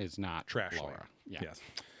is not Trashley. Laura. Yeah. Yes.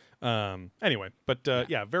 Anyway, but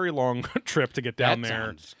very long trip to get down that there.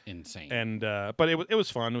 Sounds insane. And but it was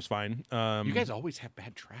fun. It was fine. You guys always have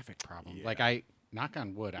bad traffic problems. Yeah. Like knock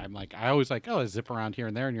on wood, I'm like, I always like, I zip around here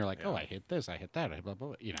and there, and you're like, I hit this, I hit that, I blah, blah,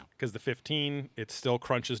 blah, Because the 15, it still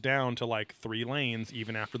crunches down to like 3 lanes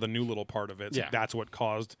even after the new little part of it. So that's what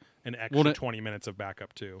caused an extra 20 minutes of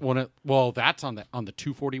backup too. Well, that's on the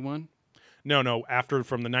 241. No. After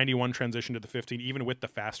from the 91 transition to the 15, even with the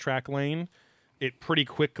fast track lane, it pretty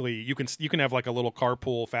quickly you can have like a little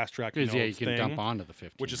carpool fast track. You can dump onto the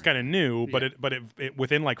 15, which is kind of new. But it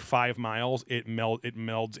within like 5 miles, it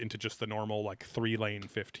melds into just the normal like 3-lane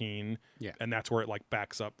 15. Yeah, and that's where it like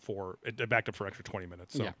backs up for it backed up for an extra 20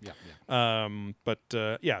 minutes. So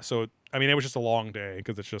So I mean, it was just a long day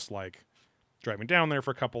because it's just like driving down there for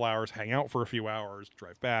a couple hours, hang out for a few hours,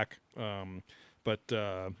 drive back. That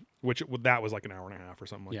was like an hour and a half or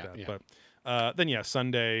something like that. Yeah. But then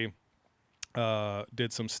Sunday.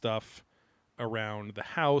 Did some stuff around the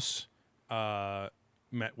house,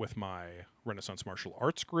 met with my Renaissance Martial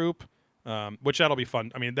Arts group, which that'll be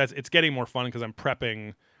fun. I mean, it's getting more fun because I'm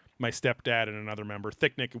prepping my stepdad and another member.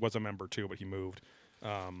 Thicknick was a member too, but he moved.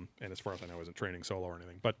 And as far as I know, isn't training solo or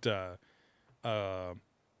anything. But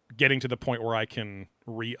getting to the point where I can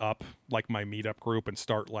re-up like my meetup group and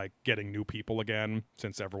start like getting new people again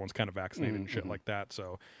since everyone's kind of vaccinated and shit like that.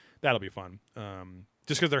 So that'll be fun.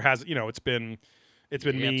 Just because there has, it's been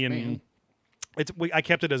me and I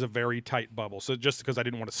kept it as a very tight bubble. So just because I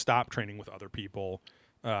didn't want to stop training with other people,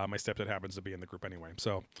 my stepdad happens to be in the group anyway.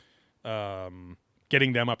 So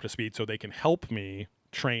getting them up to speed so they can help me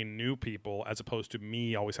train new people as opposed to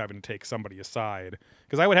me always having to take somebody aside.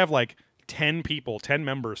 Because I would have like 10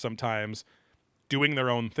 members sometimes doing their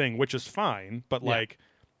own thing, which is fine. But like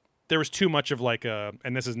there was too much of like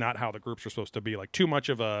and this is not how the groups are supposed to be, like too much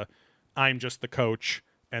of I'm just the coach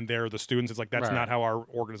and they're the students. It's like, that's not how our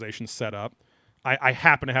organization's set up. I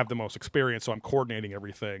happen to have the most experience, so I'm coordinating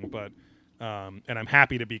everything, but, and I'm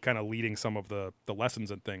happy to be kind of leading some of the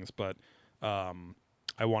lessons and things, but,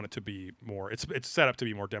 I want it to be more, it's set up to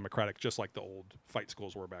be more democratic, just like the old fight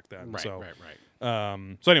schools were back then. Right.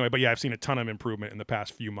 So anyway, but I've seen a ton of improvement in the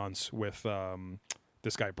past few months with,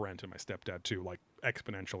 this guy Brent and my stepdad too, like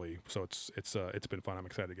exponentially. So it's been fun. I'm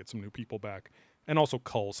excited to get some new people back, and also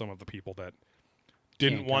cull some of the people that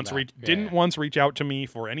didn't once reach out to me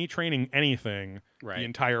for any training, anything the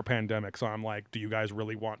entire pandemic. So I'm like, do you guys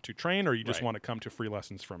really want to train, or you just want to come to free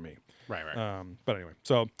lessons from me? Right. But anyway,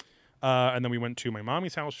 so and then we went to my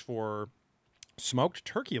mommy's house for smoked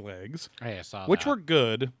turkey legs, I saw which were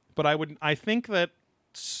good. But I think that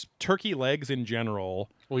turkey legs in general.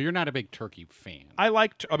 Well, you're not a big turkey fan. I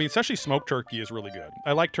mean, especially smoked turkey is really good.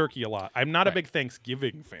 I like turkey a lot. I'm not a big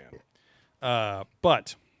Thanksgiving fan.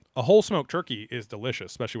 But a whole smoked turkey is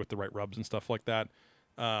delicious, especially with the right rubs and stuff like that.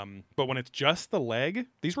 But when it's just the leg,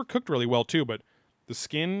 these were cooked really well too, but the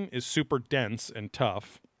skin is super dense and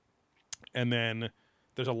tough. And then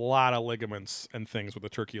there's a lot of ligaments and things with the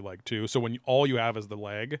turkey leg too. So when all you have is the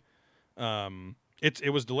leg,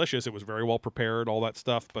 it was delicious. It was very well prepared, all that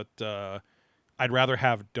stuff. But I'd rather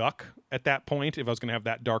have duck at that point if I was going to have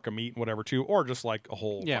that dark a meat and whatever too, or just like a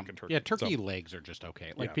whole fucking turkey. Yeah, turkey legs are just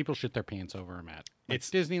okay. Like people shit their pants over them at it's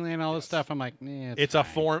Disneyland, all this stuff. I'm like, it's a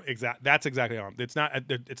form. That's exactly how it's not.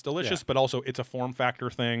 It's delicious, but also it's a form factor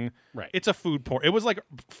thing. Right. It's a food porn. It was like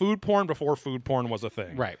food porn before food porn was a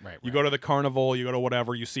thing. Right. You go to the carnival, you go to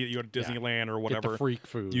whatever, you see it. You go to Disneyland or whatever. Get the freak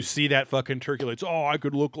food. You see that fucking turkey legs. Oh, I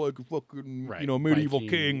could look like a fucking medieval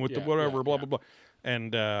king with the whatever, blah blah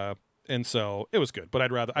blah, and so it was good, but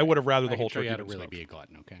I would have rather the whole turkey. You had to really be a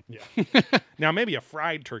glutton, okay? Yeah. Now maybe a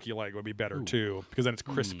fried turkey leg would be better too, because then it's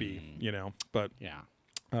crispy, But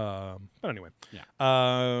but anyway. Yeah.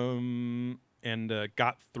 And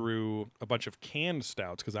got through a bunch of canned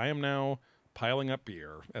stouts because I am now piling up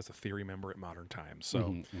beer as a theory member at Modern Times.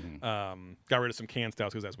 So got rid of some canned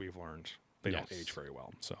stouts because, as we've learned, they don't age very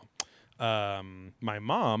well. So. My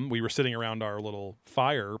mom, we were sitting around our little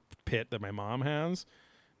fire pit that my mom has,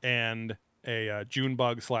 and a June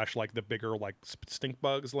bug / like the bigger like stink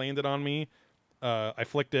bugs landed on me. I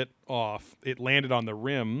flicked it off. It landed on the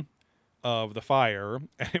rim of the fire,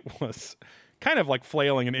 and it was kind of like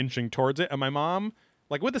flailing and inching towards it. And my mom,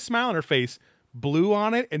 like with a smile on her face, blew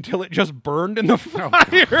on it until it just burned in the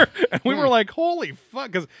fire. And we were like, holy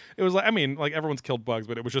fuck. Because it was like, I mean, like everyone's killed bugs,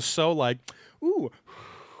 but it was just so like, ooh.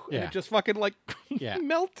 And it just fucking like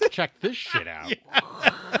melted. Check this shit out.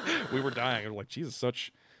 We were dying. We were like, Jesus,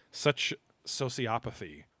 such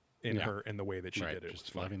sociopathy in her, in the way that she did it.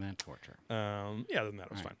 Just loving that torture. Then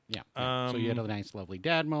that was fine. Yeah. So you had a nice, lovely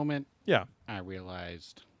dad moment. Yeah. I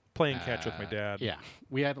realized. Playing catch with my dad. Yeah.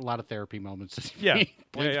 We had a lot of therapy moments. Playing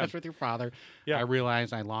catch with your father. Yeah. I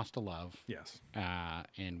realized I lost a love. Yes.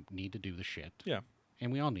 And need to do the shit. Yeah.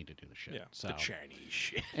 and we all need to do the shit. Yeah, So the Chinese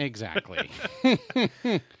shit. exactly.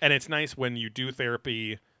 And it's nice when you do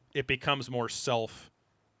therapy, it becomes more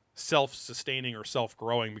self-sustaining or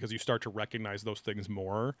self-growing because you start to recognize those things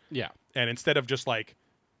more. Yeah. And instead of just like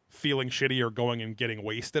feeling shitty or going and getting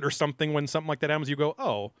wasted or something when something like that happens, you go,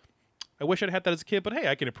 oh, I wish I'd had that as a kid, but hey,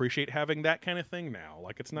 I can appreciate having that kind of thing now.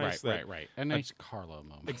 Like, it's nice. Right. A nice Carlo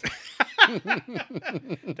moment.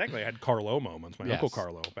 Technically, I had Carlo moments. My Uncle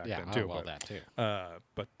Carlo back then, too. Well, that too.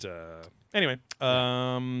 Anyway,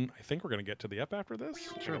 I think we're going to get to the up after this.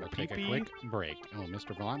 Sure, we'll take a quick break. Oh,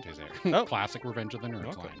 Mr. Volante's there. Oh. Classic Revenge of the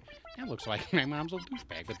Nerds line. That looks like my mom's old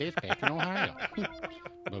douchebag, but they's back in Ohio.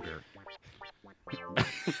 Booger.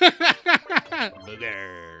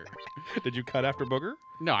 Booger. Did you cut after Booger?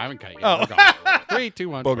 No, I haven't cut yet. Oh. We're gone. 3, 2,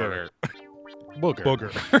 1. Booger.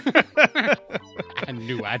 Booger. Booger. I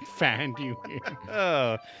knew I'd find you here.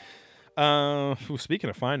 Speaking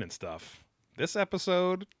of finding stuff, this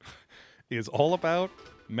episode is all about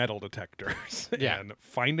metal detectors. Yeah. And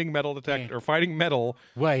finding metal detector, or finding metal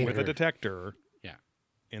with a detector. Yeah.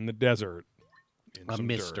 In the desert. A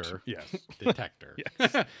mister. Dirt. Yes. Detector.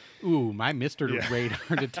 Yes. Ooh, my Mr.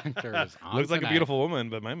 Radar detector is on. Looks like tonight. a beautiful woman,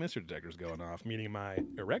 but my Mr. Detector's going off, meaning my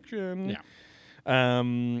erection. Yeah.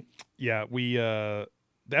 We the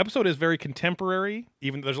episode is very contemporary.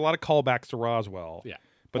 Even there's a lot of callbacks to Roswell. Yeah.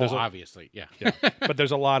 But well, there's obviously, yeah. But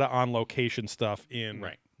there's a lot of on location stuff in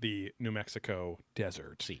Right. the New Mexico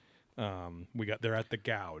desert. See. They're at the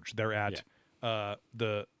Gouge. They're at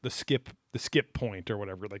the skip point or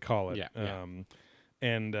whatever they call it. Yeah.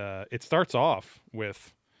 And it starts off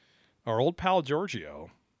with our old pal Giorgio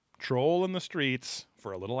trolling the streets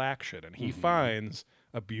for a little action, and he finds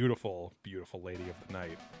a beautiful, beautiful lady of the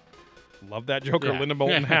night. Love that Joker, Yeah. Linda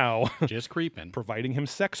Moulton Howe, Just creeping. providing him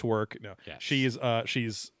sex work. No, Yes. she's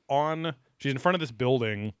in front of this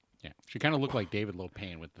building. Yeah. She kind of looked like David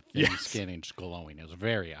Lopain with the thin skin and just glowing. It was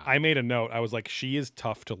very odd. I made a note. I was like, she is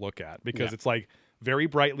tough to look at because Yeah. it's like very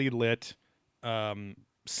brightly lit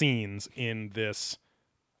scenes in this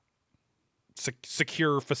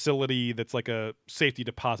secure facility that's like a safety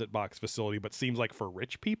deposit box facility, but seems like for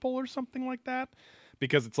rich people or something like that.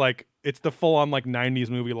 Because it's like, it's the full on like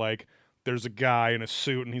 90s movie, like there's a guy in a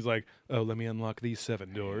suit and he's like, oh, let me unlock these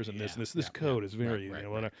 7 doors and this code is very,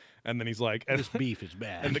 right. And then he's like, This beef is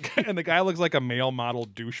bad. and the guy looks like a male model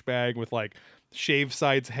douchebag with like shaved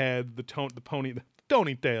sides head, the ponytail,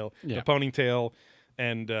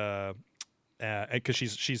 and because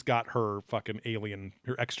she's got her fucking alien,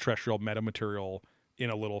 her extraterrestrial metamaterial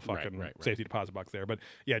in a little fucking safety deposit box there. But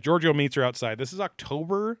yeah, Giorgio meets her outside. This is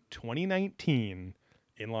October 2019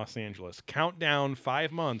 in Los Angeles. Countdown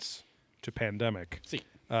 5 months to pandemic. See.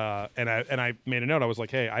 And I made a note. I was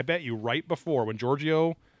like, hey, I bet you right before when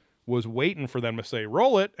Giorgio was waiting for them to say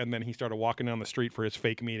roll it, and then he started walking down the street for his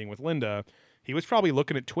fake meeting with Linda, he was probably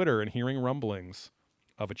looking at Twitter and hearing rumblings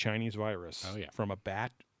of a Chinese virus from a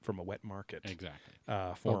bat from a wet market. Exactly.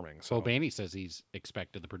 Forming. So Baney says he's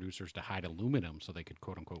expected the producers to hide aluminum so they could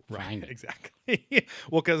quote unquote find it. Exactly.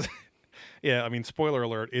 Well, because yeah, I mean, spoiler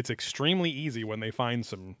alert, it's extremely easy when they find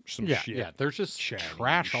some shit. Yeah, there's just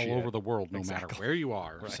trash all over the world no matter where you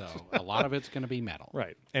are. Right. So a lot of it's going to be metal.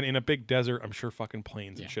 Right. And in a big desert, I'm sure fucking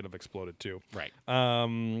planes and shit have exploded too. Right.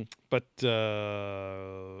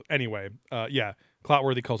 Anyway,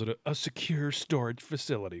 Cloutworthy calls it a secure storage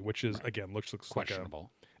facility, which is, again, looks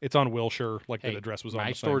questionable. It's on Wilshire, like the address was on my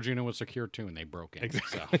the storage unit was secure too, and they broke in.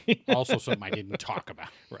 Exactly. So also something I didn't talk about.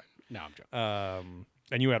 Right. No, I'm joking.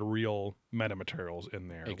 And you had real metamaterials in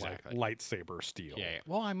there, Exactly. like lightsaber steel. Yeah.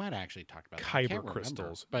 Well, I might actually talk about Kyber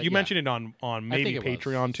crystals. But you mentioned it on maybe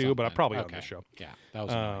Patreon too, but probably on this show. Yeah, that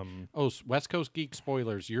was West Coast Geek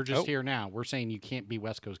spoilers. You're just here now. We're saying you can't be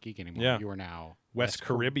West Coast Geek anymore. Yeah. You are now West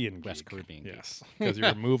Caribbean Geek. West Caribbean Geek. Yes, because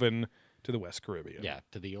you're moving to the West Caribbean. Yeah,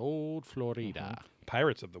 to the old Florida.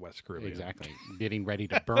 Pirates of the West Caribbean. Exactly. Getting ready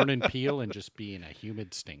to burn and peel and just be in a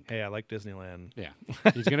humid stink. Hey, I like Disneyland. Yeah.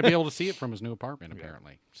 He's going to be able to see it from his new apartment,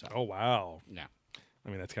 apparently. So. Oh, wow. Yeah. I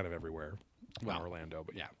mean, that's kind of everywhere in Orlando,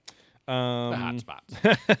 but yeah. The hot spots.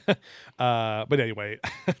 But anyway.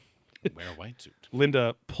 Wear a white suit.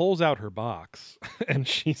 Linda pulls out her box, and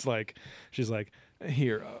she's like,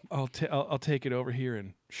 here, I'll take it over here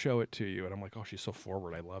and show it to you. And I'm like, oh, she's so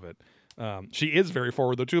forward. I love it. She is very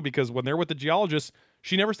forward though too, because when they're with the geologist,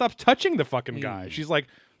 she never stops touching the fucking guy. She's like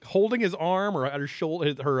holding his arm or at her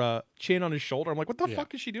shoulder, her chin on his shoulder. I'm like, what the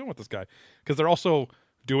fuck is she doing with this guy? Because they're also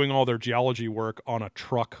doing all their geology work on a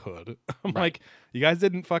truck hood. I'm like, you guys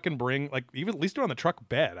didn't fucking bring even at least do it on the truck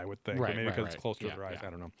bed, I would think. Right, maybe because it's close to her eyes. Yeah.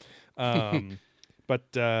 I don't know.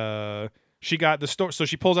 But she got the store, so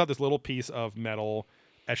she pulls out this little piece of metal,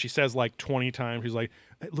 as she says like 20 times, she's like,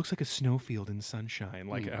 it looks like a snowfield in sunshine,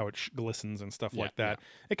 like how it glistens and stuff like that.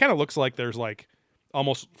 It kind of looks like there's like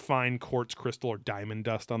almost fine quartz crystal or diamond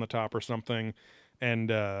dust on the top or something. And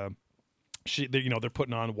they're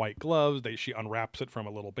putting on white gloves. She unwraps it from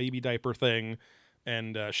a little baby diaper thing.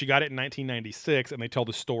 And she got it in 1996, and they tell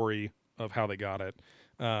the story of how they got it.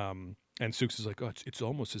 And Sooks is like, oh, it's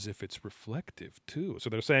almost as if it's reflective, too.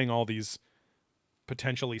 So they're saying all these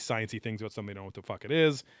potentially sciencey things about something they don't know what the fuck it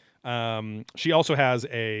is. She also has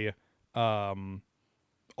a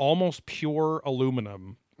almost pure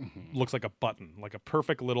aluminum, looks like a button, like a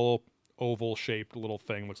perfect little oval-shaped little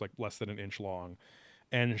thing, looks like less than an inch long.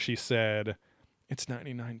 And she said... it's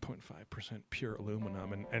 99.5% pure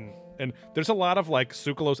aluminum, and there's a lot of like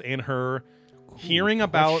Tsoukalos and her hearing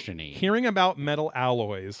about metal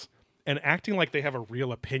alloys and acting like they have a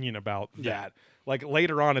real opinion about that. Like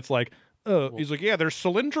later on, it's like, he's like, yeah, there's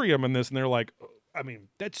cylindrium in this, and they're like, I mean,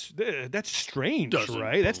 that's strange,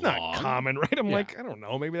 right? That's not common, right? I'm like, I don't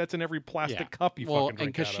know, maybe that's in every plastic cup you fucking drink and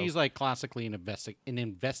because she's like classically an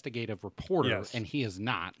investigative reporter, and he is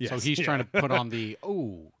not, so he's trying to put on the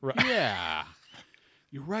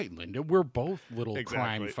You're right, Linda. We're both little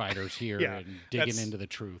crime fighters here and digging into the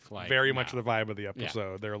truth. Like very much the vibe of the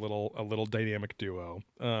episode. They're a little dynamic duo.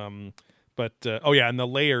 And the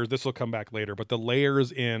layers. This will come back later, but the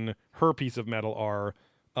layers in her piece of metal are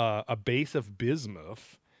a base of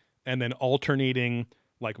bismuth, and then alternating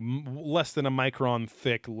like less than a micron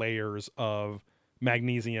thick layers of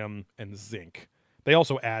magnesium and zinc. They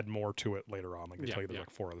also add more to it later on. Like they tell you there's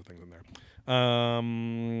like 4 other things in there.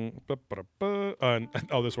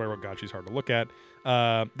 This is where I wrote, God, she's hard to look at.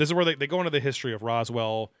 This is where they go into the history of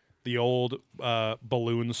Roswell, the old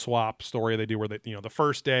balloon swap story they do where the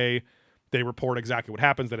first day they report exactly what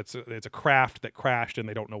happens, that it's a craft that crashed and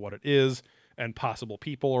they don't know what it is, and possible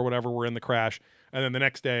people or whatever were in the crash. And then the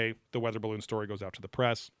next day, the weather balloon story goes out to the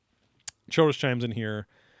press. Chodos chimes in here.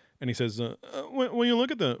 And he says, when you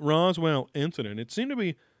look at the Roswell incident, it seemed to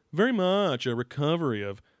be very much a recovery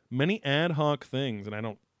of many ad hoc things.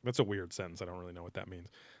 And that's a weird sentence. I don't really know what that means.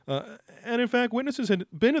 And in fact, witnesses had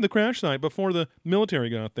been to the crash site before the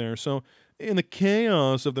military got there. So in the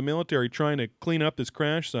chaos of the military trying to clean up this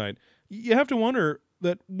crash site, you have to wonder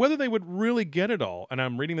that whether they would really get it all. And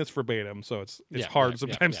I'm reading this verbatim, so it's hard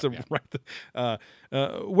sometimes to write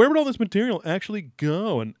where would all this material actually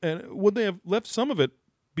go? And would they have left some of it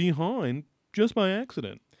behind just by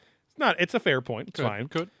accident? It's a fair point. It's fine.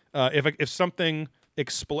 If something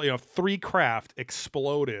 3 craft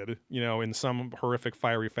exploded, in some horrific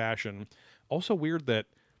fiery fashion. Also weird that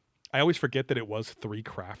I always forget that it was 3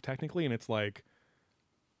 craft technically, and it's like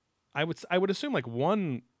I would assume like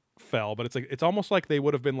 1 fell, but it's almost like they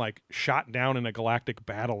would have been like shot down in a galactic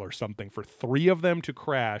battle or something for 3 of them to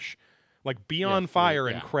crash, like be on fire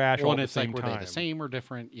and crash all at the same time. Were they the same or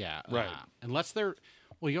different? Yeah, right. Unless they're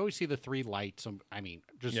you always see the 3 lights.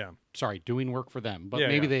 Doing work for them, but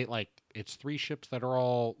maybe they it's 3 ships that are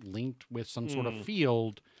all linked with some sort of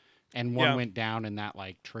field, and one went down, and that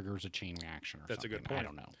like triggers a chain reaction. That's something. A good point. I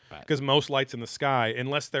don't know, because most lights in the sky,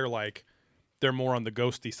 unless they're more on the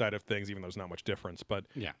ghosty side of things, even though there's not much difference. But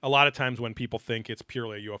a lot of times when people think it's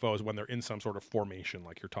purely a UFO is when they're in some sort of formation,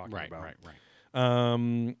 like you're talking about. Right.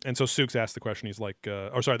 And so Sooks asked the question. He's like,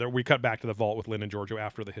 we cut back to the vault with Lynn and Giorgio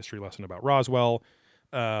after the history lesson about Roswell.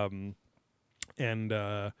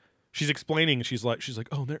 She's explaining, she's like,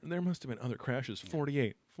 oh, there must have been other crashes,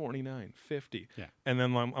 48, 49, 50. Yeah. And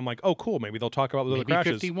then I'm like, oh, cool, maybe they'll talk about those other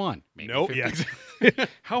crashes. 51. Nope. 50. Yeah.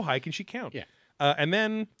 How high can she count? Yeah. And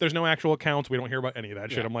then there's no actual accounts. We don't hear about any of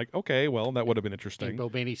that shit. I'm like, okay, well, that would have been interesting. And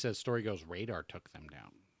Bobaney says, story goes, radar took them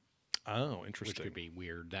down. Oh, interesting. Which could be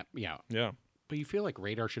weird. Yeah. But you feel like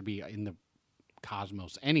radar should be in the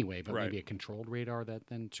cosmos anyway, but maybe a controlled radar that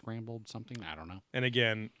then scrambled something. I don't know. And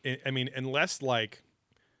again,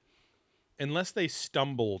 unless they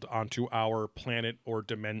stumbled onto our planet or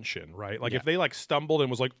dimension, right? Like if they stumbled and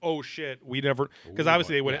was like, oh shit, we never, because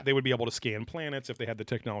obviously they would be able to scan planets if they had the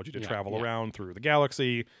technology to travel around through the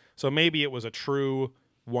galaxy. So maybe it was a true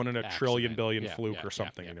 1 in a trillion billion fluke or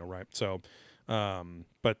something, right? So,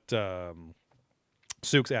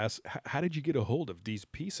 Sooks asks, how did you get a hold of these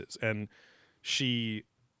pieces? And she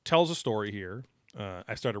tells a story here.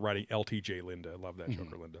 I started writing LTJ Linda. I love that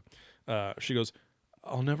Joker Linda. She goes,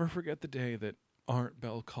 I'll never forget the day that Art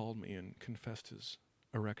Bell called me and confessed his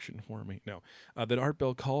erection for me. No, that Art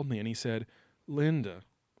Bell called me and he said, Linda,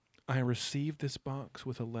 I received this box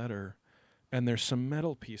with a letter and there's some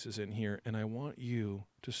metal pieces in here and I want you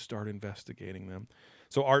to start investigating them.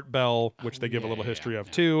 So Art Bell, which they give a little history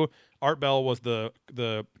of too. Art Bell was the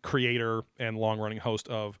creator and long-running host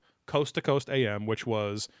of Coast to Coast AM, which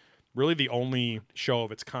was really the only show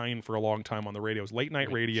of its kind for a long time on the radio. It was late night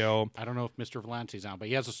radio. I don't know if Mr. Valenci's on, but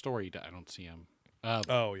he has a story. I don't see him.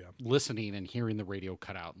 Oh yeah, listening and hearing the radio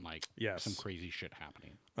cut out and like some crazy shit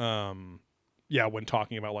happening. Yeah, when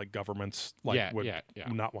talking about like governments like would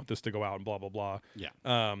not want this to go out and blah blah blah. Yeah.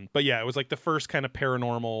 But yeah, it was like the first kind of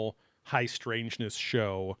paranormal high strangeness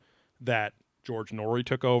show that George Norrie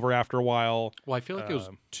took over after a while. Well, I feel like it was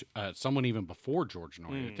someone even before George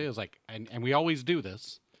Norrie. It was like, and we always do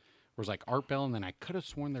this. It was like Art Bell, and then I could have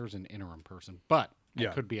sworn there was an interim person, but I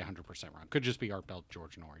could be 100% wrong. Could just be Art Bell,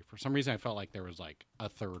 George Norrie. For some reason, I felt like there was like a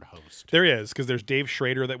third host. There is, because there's Dave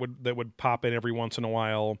Schrader that would pop in every once in a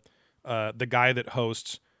while. The guy that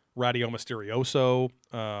hosts Radio Mysterioso,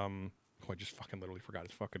 I just fucking literally forgot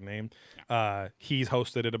his fucking name. He's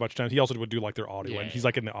hosted it a bunch of times. He also would do like their audio, and he's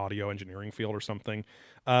like in the audio engineering field or something.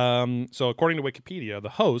 So according to Wikipedia,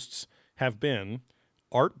 the hosts have been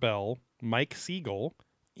Art Bell, Mike Siegel,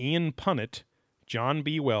 Ian Punnett, John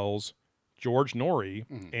B. Wells, George Norrie,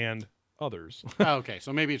 and others. Oh, okay,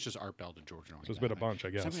 so maybe it's just Art Bell to George Norrie. So it's been a bunch, I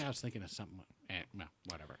guess. Something I was thinking of something. No,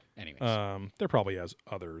 whatever. Anyways. There probably has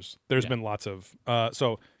others. There's been lots of...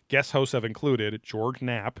 so guest hosts have included George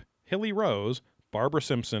Knapp, Hilly Rose, Barbara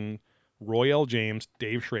Simpson, Roy L. James,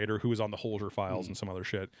 Dave Schrader, who was on the Holzer Files and some other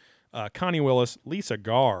shit, Connie Willis, Lisa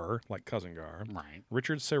Garr, like Cousin Garr, right.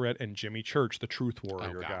 Richard Surrett, and Jimmy Church, the Truth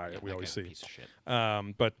Warrior guy that we always see. Piece of shit.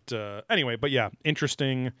 Anyway, yeah,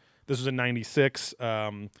 interesting. This was in 96.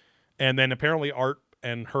 And then apparently Art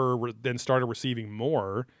and her then started receiving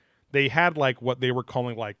more. They had like what they were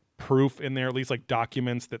calling like proof in there, at least like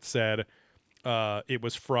documents that said it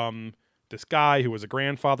was from this guy who was a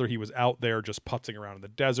grandfather. He was out there just putzing around in the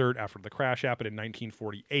desert after the crash happened in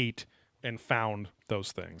 1948 and found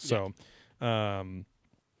those things. So,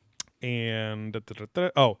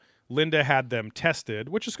 Linda had them tested,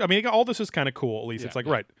 which is, I mean, all this is kind of cool. At least it's like,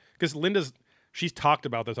 right. Because she's talked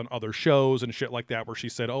about this on other shows and shit like that, where she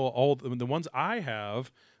said, all the ones I've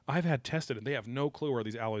had tested and they have no clue where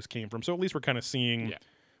these alloys came from. So at least we're kind of seeing,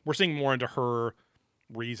 we're seeing more into her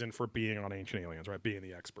reason for being on Ancient Aliens, right? Being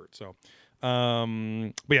the expert. So,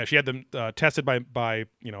 but yeah, she had them tested by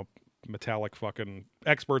metallic fucking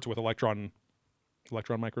experts with electron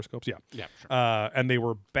microscopes. Yeah, sure. And they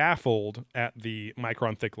were baffled at the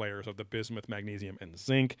micron thick layers of the bismuth, magnesium, and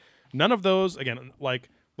zinc. None of those, again, like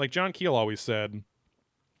John Keel always said,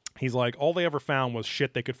 he's like, all they ever found was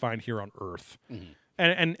shit they could find here on Earth.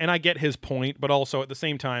 And I get his point, but also at the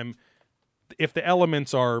same time, if the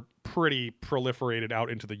elements are pretty proliferated out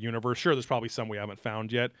into the universe, sure, there's probably some we haven't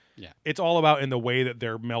found yet. Yeah. It's all about in the way that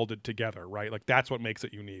they're melded together, right? Like, that's what makes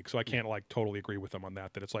it unique. So I can't, like, totally agree with them on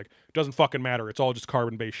that it's like, it doesn't fucking matter. It's all just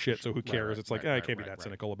carbon-based shit, so who cares? It's like, I can't be that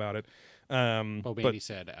cynical about it. But he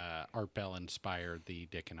said Art Bell inspired the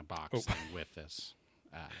Dick in a Box thing with this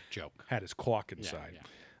joke. Had his clock inside.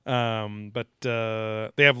 But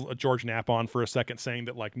they have George Knapp on for a second saying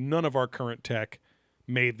that, like, none of our current tech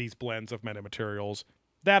made these blends of metamaterials.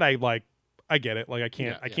 That I get it. Like,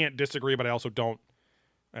 I can't disagree, but I also don't.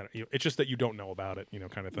 It's just that you don't know about it,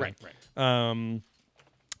 kind of thing. Right.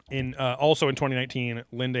 Also in 2019,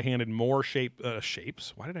 Linda handed more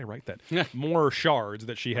shapes. Why did I write that? More shards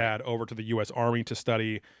that she had over to the U.S. Army to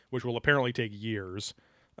study, which will apparently take years.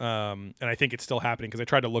 And I think it's still happening because I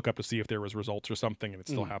tried to look up to see if there was results or something, and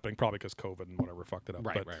it's still happening, probably because COVID and whatever fucked it up.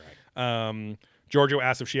 Right. Giorgio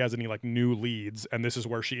asked if she has any like new leads, and this is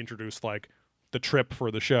where she introduced like the trip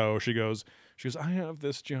for the show. She goes, I have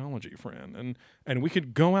this geology friend, and we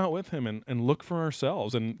could go out with him and look for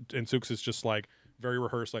ourselves. And Sooks is just like very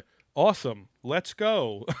rehearsed, like, awesome, let's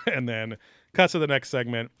go. And then cuts to the next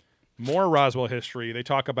segment, more Roswell history. They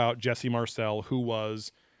talk about Jesse Marcel, who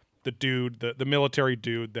was the dude, the military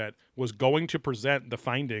dude that was going to present the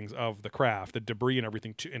findings of the craft, the debris and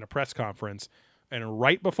everything in a press conference. And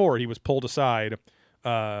right before he was pulled aside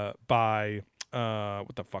by,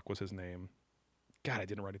 what the fuck was his name? God, I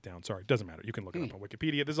didn't write it down. Sorry. Doesn't matter. You can look it up on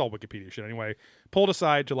Wikipedia. This is all Wikipedia shit anyway. Pulled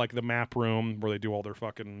aside to like the map room where they do all their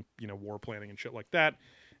fucking, war planning and shit like that.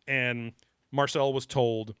 And Marcel was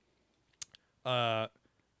told,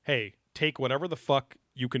 hey, take whatever the fuck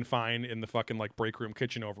you can find in the fucking like break room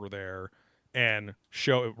kitchen over there and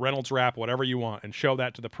show Reynolds wrap whatever you want and show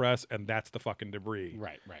that to the press, and that's the fucking debris.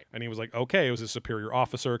 Right. And he was like, okay, it was his superior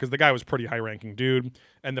officer, because the guy was a pretty high-ranking dude,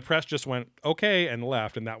 and the press just went, okay, and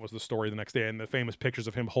left, and that was the story the next day, and the famous pictures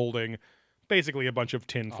of him holding basically a bunch of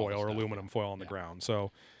tin foil or aluminum foil on the ground.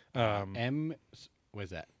 So, what is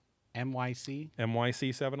that? MYC?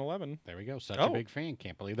 MYC 711. There we go. Such a big fan.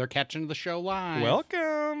 Can't believe they're catching the show live.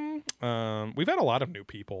 Welcome. We've had a lot of new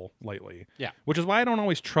people lately. Yeah. Which is why I don't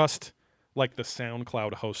always trust like the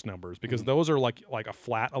SoundCloud host numbers, because those are like a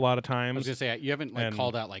flat a lot of times. I was gonna say you haven't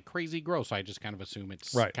called out like crazy growth, so I just kind of assume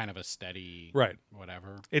it's kind of a steady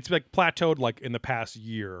whatever. It's like plateaued like in the past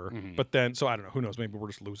year, but then so I don't know, who knows, maybe we're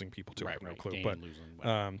just losing people too. I have no clue,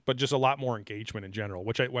 but just a lot more engagement in general,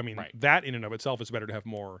 which I mean that in and of itself is better to have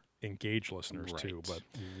more engaged listeners too.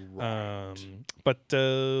 But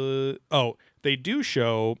they do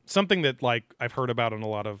show something that like I've heard about on a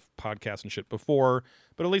lot of podcasts and shit before,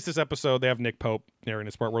 but at least this episode they have Nick Pope narrating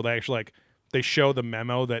this part where they actually they show the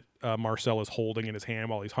memo that Marcel is holding in his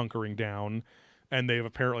hand while he's hunkering down, and they've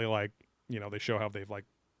apparently they show how they've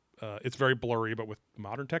it's very blurry, but with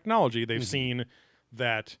modern technology they've seen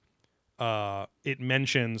that it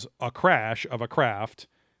mentions a crash of a craft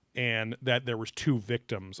and that there was 2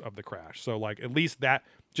 victims of the crash. So like at least that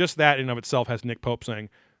in and of itself has Nick Pope saying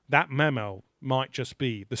that memo might just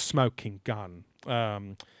be the smoking gun.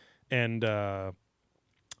 And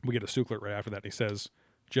we get a Suklet right after that, and he says,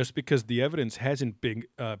 just because the evidence hasn't been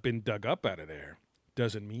dug up out of there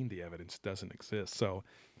doesn't mean the evidence doesn't exist. So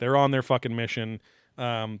they're on their fucking mission.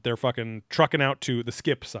 They're fucking trucking out to the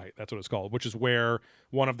skip site. That's what it's called, which is where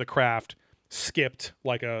one of the craft skipped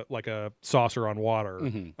like a saucer on water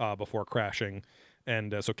before crashing,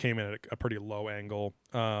 and so came in at a pretty low angle.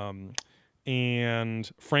 And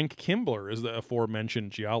Frank Kimbler is the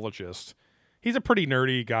aforementioned geologist. He's a pretty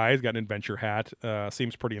nerdy guy. He's got an adventure hat.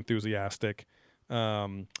 Seems pretty enthusiastic.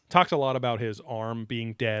 Talks a lot about his arm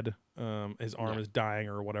being dead. His arm is dying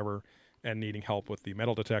or whatever, and needing help with the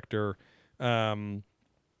metal detector. But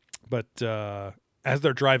as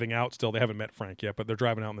they're driving out, still they haven't met Frank yet, but they're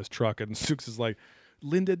driving out in this truck, and Sukes is like,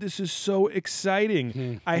 Linda, this is so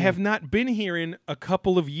exciting. I have not been here in a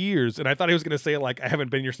couple of years. And I thought he was going to say, like, I haven't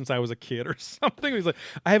been here since I was a kid or something. He's like,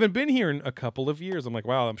 I haven't been here in a couple of years. I'm like,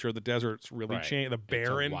 wow, I'm sure the desert's really changed. The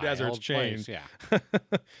barren desert's changed. Place,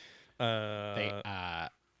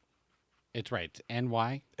 it's right. It's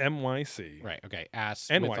NY? NYC. Right, okay. Ask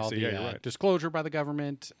NYC, with all the you're right. disclosure by the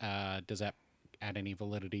government, does that add any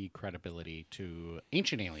validity, credibility to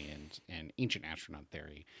ancient aliens and ancient astronaut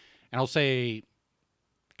theory? And I'll say...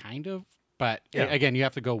 kind of, but again, you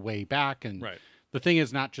have to go way back, and the thing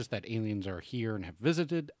is not just that aliens are here and have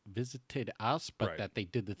visited us, but that they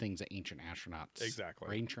did the things that ancient astronauts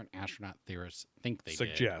or ancient astronaut theorists think they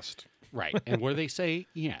suggest. Right, and where they say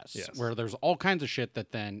yes, where there's all kinds of shit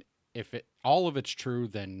that then if all of it's true,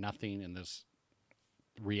 then nothing in this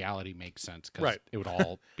reality makes sense because it would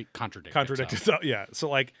all be contradict itself. Yeah, so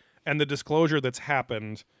like, and the disclosure that's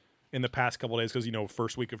happened in the past couple of days, because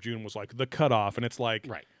first week of June was like the cutoff, and it's like,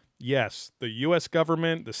 yes, the U.S.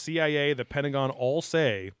 government, the CIA, the Pentagon all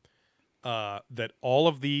say that all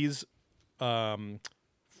of these,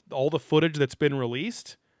 all the footage that's been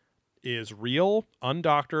released is real,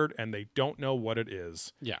 undoctored, and they don't know what it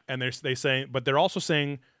is. Yeah, and they say, but they're also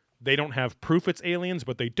saying they don't have proof it's aliens,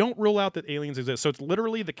 but they don't rule out that aliens exist. So it's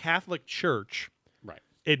literally the Catholic Church.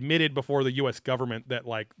 Admitted before the U.S. government that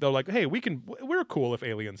they're like, hey, we're cool if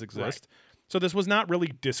aliens exist. So this was not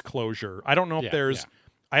really disclosure. I don't know if there's,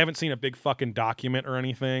 I haven't seen a big fucking document or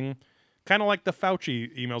anything. Kind of like the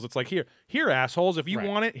Fauci emails. It's like, here assholes, if you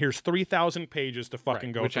want it, here's 3,000 pages to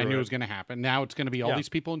fucking go which through. I knew was going to happen. Now it's going to be all these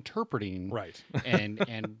people interpreting,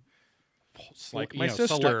 and like my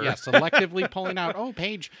sister, selectively pulling out. Oh,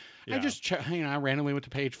 page. I just I randomly went to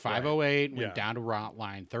page 508, went down to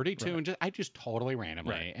line 32, and I just totally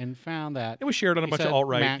randomly and found that it was shared on a bunch of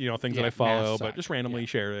alt-right things that I follow, but just randomly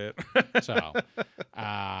shared it. So,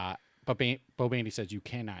 but Bo Bandy says you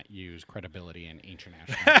cannot use credibility and ancient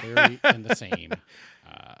astronaut theory in the same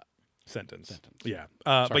sentence. Yeah,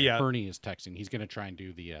 sorry, but yeah, Bernie is texting. He's going to try and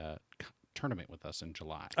do the tournament with us in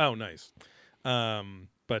July. Oh, nice.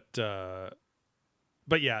 But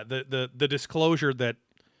yeah, the disclosure that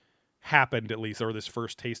happened, at least, or this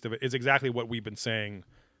first taste of it, is exactly what we've been saying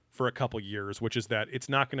for a couple years, which is that it's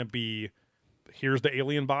not going to be, here's the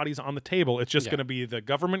alien bodies on the table. It's just going to be the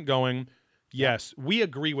government going, yes, we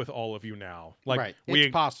agree with all of you now.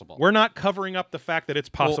 It's possible. We're not covering up the fact that it's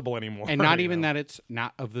possible anymore. And not even that it's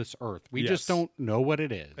not of this earth. We just don't know what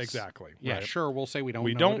it is. Exactly. Yeah, sure, we'll say we don't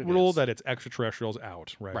know don't what it rule is. that it's extraterrestrials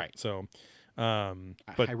out. Right. So...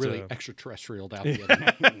 but I really extraterrestrialed out the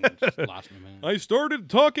other night. Just lost my mind. I started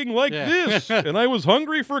talking like this, and I was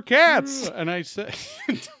hungry for cats. And I said,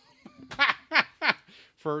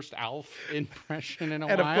 first Alf impression in a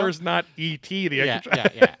while. And of course, not E.T. Yeah.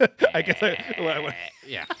 I guess.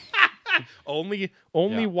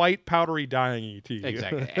 Only white powdery dying E.T.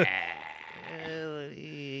 Exactly.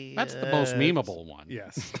 That's the most memeable one.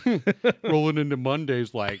 Yes. Rolling into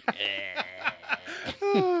Mondays like.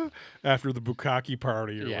 after the bukkake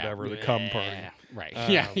party or whatever, the cum party. Right.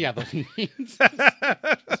 Yeah, those memes.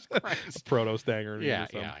 Proto Stanger. Yeah,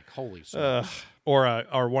 like holy smokes.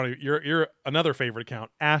 Or one of your another favorite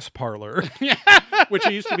account, Ass Parlor. Which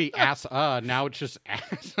it used to be ass now it's just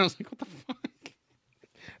ass. I was like, what the fuck?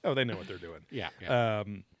 Oh, they know what they're doing. Yeah.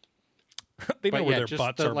 They know where their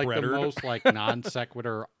butts are like brettered. the most like non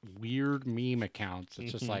sequitur weird meme accounts.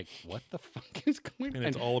 It's just like, what the fuck is going on? And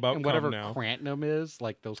it's all about and whatever now. Crantinum is,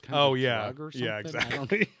 like those kinds of drug or something. Yeah,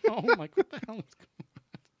 exactly. I'm like, what the hell is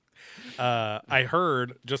going on? I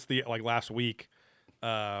heard just last week,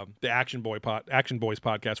 the Action Boys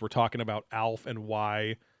podcast were talking about Alf and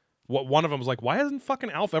why. What one of them was like, why hasn't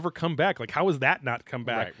fucking Alf ever come back? Like, how has that not come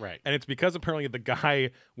back? Right. And it's because apparently the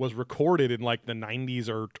guy was recorded in like the 90s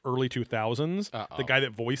or early 2000s. The guy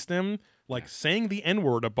that voiced him, saying the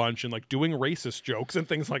N-word a bunch and like doing racist jokes and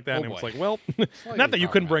things like that. And it was like, well, not that you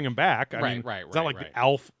couldn't bring him back. I mean, it's not like the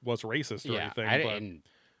Alf was racist or anything.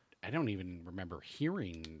 I don't even remember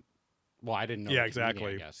hearing. Well, I didn't know. Yeah,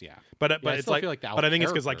 exactly. Media, I guess, yeah. But it's like, but I think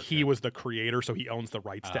it's because character, he was the creator, so he owns the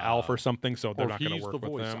rights to Alf or something. So they're not going to work with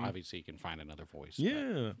voice. them. Obviously, you can find another voice.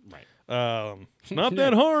 Yeah, but, right. It's not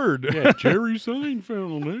that hard. Yeah, Jerry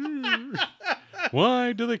Seinfeld.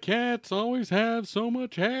 Why do the cats always have so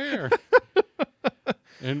much hair?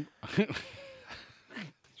 And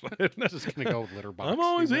this is going to go with litter box. I'm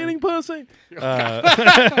always eating pussy.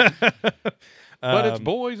 But it's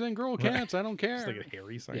boys and girl cats. I don't care. Just like a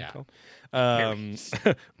Harry Seinfeld. Yeah.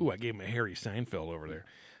 Ooh, I gave him a Harry Seinfeld over there.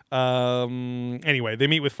 Anyway, they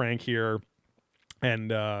meet with Frank here, and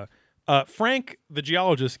Frank, the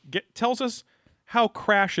geologist, tells us how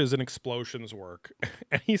crashes and explosions work,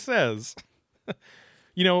 and he says,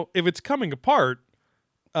 if it's coming apart,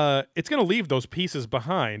 it's going to leave those pieces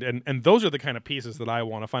behind, and those are the kind of pieces that I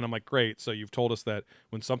want to find. I'm like, great. So you've told us that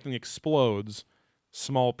when something explodes,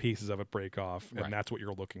 small pieces of it break off, and that's what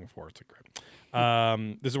you're looking for. It's great.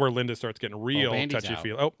 This is where Linda starts getting real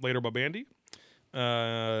touchy-feely. Oh, later, Bobandy.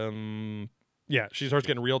 Yeah, she starts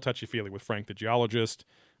getting real touchy-feely with Frank, the geologist.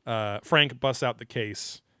 Frank busts out the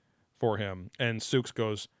case for him, and Sooks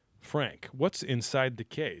goes, Frank, what's inside the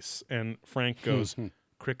case? And Frank goes,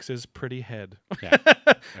 Crix's pretty head. Yeah.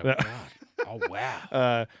 Oh,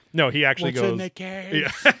 wow. No, he actually goes, what's in the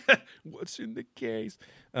case? Yeah. What's in the case?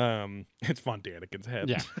 It's Von Daniken's head.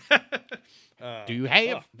 Yeah. Do you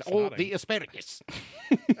have the asparagus?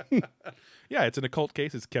 Yeah, it's an occult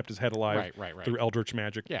case. It's kept his head alive through eldritch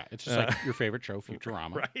magic. Yeah, it's just like your favorite show,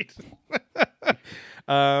 Futurama.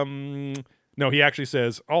 Right. No, he actually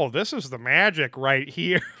says, oh, this is the magic right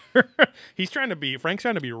here. Frank's trying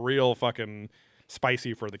to be real fucking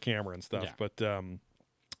spicy for the camera and stuff. Yeah.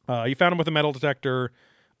 But he found him with a metal detector.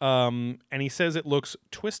 And he says it looks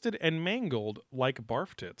twisted and mangled like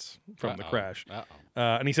barf tits from the crash.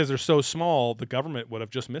 And he says they're so small, the government would have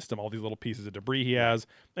just missed them, all these little pieces of debris he has.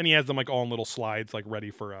 And he has them like all in little slides, like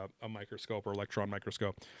ready for a microscope or electron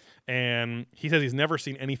microscope. And he says he's never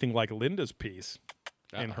seen anything like Linda's piece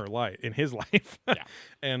in his life. Yeah.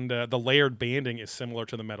 And the layered banding is similar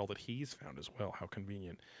to the metal that he's found as well. How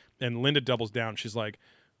convenient. And Linda doubles down. She's like,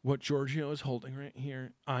 what Giorgio is holding right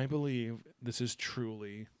here, I believe this is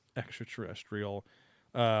truly extraterrestrial.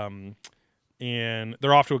 And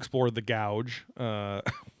they're off to explore the gouge,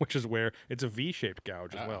 which is where it's a V-shaped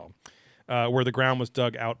gouge as well, where the ground was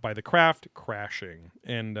dug out by the craft crashing.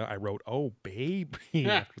 And I wrote, oh, baby,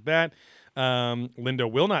 after that. Linda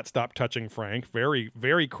will not stop touching Frank. Very,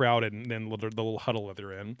 very crowded, and then the little huddle that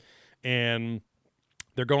they're in. And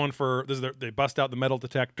they're going for this. They bust out the metal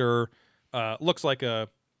detector. Looks like a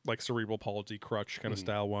cerebral palsy crutch kind of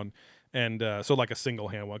style one. And so like a single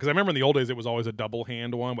hand one. Because I remember in the old days it was always a double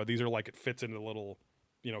hand one, but these are like it fits into the little,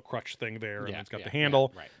 crutch thing there, and it's got the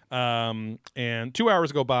handle. Yeah, right. And 2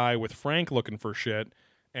 hours go by with Frank looking for shit.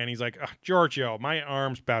 And he's like, Giorgio, my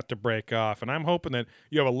arm's about to break off, and I'm hoping that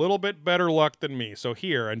you have a little bit better luck than me. So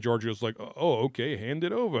here. And Giorgio's like, oh, okay, hand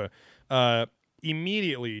it over.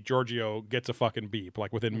 Immediately, Giorgio gets a fucking beep,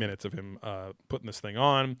 like within minutes of him putting this thing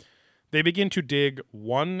on. They begin to dig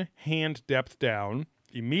 1 hand depth down,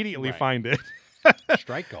 immediately find it.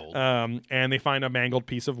 Strike gold. And they find a mangled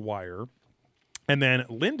piece of wire. And then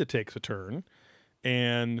Linda takes a turn,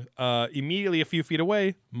 and immediately a few feet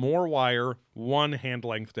away, more wire, 1 hand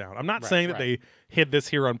length down. I'm not saying that they hid this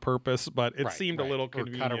here on purpose, but it seemed a little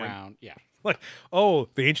convenient. Or cut around, yeah. Like, oh,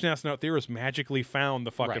 the ancient astronaut theorist magically found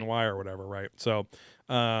the fucking wire or whatever, right? So,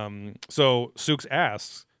 so Sooks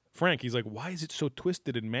asks Frank, he's like, why is it so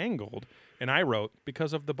twisted and mangled? And I wrote,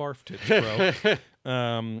 because of the barf tits, bro.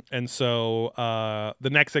 And so the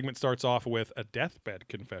next segment starts off with a deathbed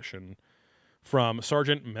confession from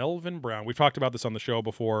Sergeant Melvin Brown. We've talked about this on the show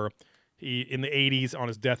before. He, in the 80s, on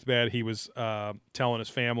his deathbed, he was telling his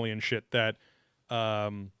family and shit that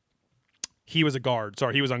he was a guard.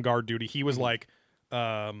 Sorry, he was on guard duty. He was like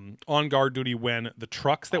on guard duty when the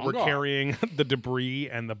trucks that were carrying the debris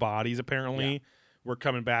and the bodies apparently were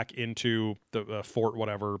coming back into the Fort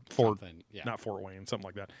whatever. Not Fort Wayne, something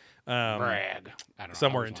like that. Bragg. I don't know.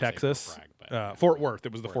 Somewhere in Texas. Fort Worth.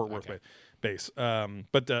 It was the Fort Worth base.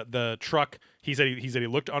 But the truck, he said he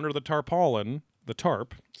looked under the tarpaulin, the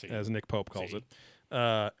tarp, as Nick Pope calls it,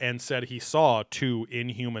 and said he saw 2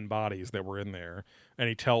 inhuman bodies that were in there. And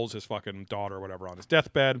he tells his fucking daughter or whatever on his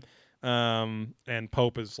deathbed. And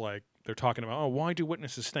Pope is like, they're talking about, oh, why do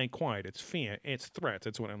witnesses stay quiet? It's fear, it's threats.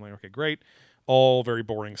 It's what I'm like, okay, great. All very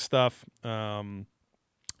boring stuff.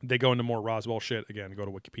 They go into more Roswell shit. Again, go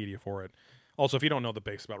to Wikipedia for it. Also, if you don't know the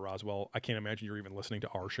base about Roswell, I can't imagine you're even listening to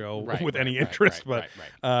our show with any interest. But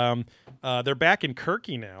they're back in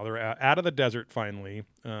Kirky now. They're out of the desert finally,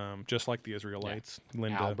 just like the Israelites.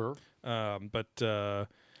 Linda. Albert.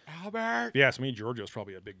 Albert. Yes, me and Giorgio's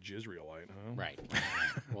probably a big Jizreelite, huh? Right.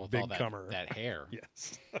 Well, big comer. That hair.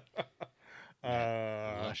 Yes.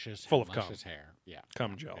 Luscious, full of luscious cum. hair. Yeah.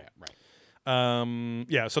 Cum gel. Yeah,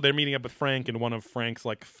 right. So they're meeting up with Frank and one of Frank's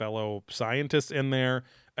like fellow scientists in there,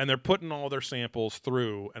 and they're putting all their samples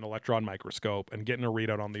through an electron microscope and getting a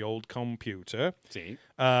readout on the old computer. See?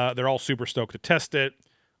 They're all super stoked to test it.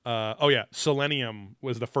 Selenium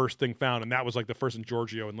was the first thing found, and that was like the first. And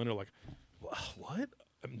Giorgio and Linda are like, what?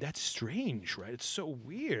 That's strange, right? It's so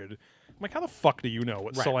weird. I'm like, how the fuck do you know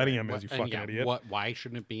what selenium is, you fucking idiot? Why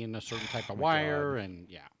shouldn't it be in a certain type of wire? God. And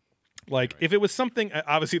like, if it was something,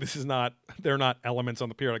 obviously this is not, they're not elements on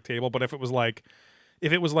the periodic table, but if it was like,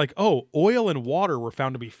 oh, oil and water were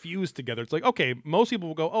found to be fused together, it's like, okay, most people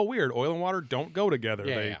will go, oh, weird, oil and water don't go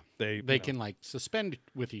together. They can like suspend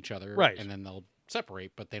with each other, right? And then they'll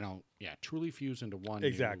separate, but they don't, truly fuse into one.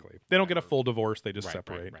 Exactly. They don't get a full divorce. They just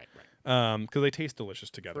separate. Right. Because they taste delicious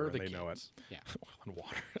together and they know it. Yeah. Oil and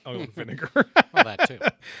water. Oil and vinegar. Well, that too.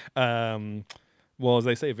 Well, as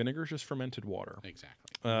they say, vinegar is just fermented water.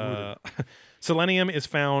 Exactly. Selenium is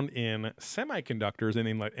found in semiconductors and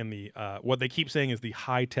in the what they keep saying is the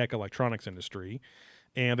high-tech electronics industry.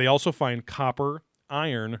 And they also find copper,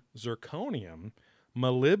 iron, zirconium,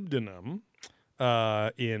 molybdenum,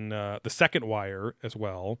 in the second wire as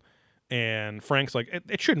well. And Frank's like,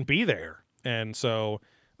 it shouldn't be there. And so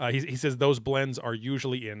he says those blends are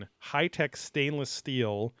usually in high-tech stainless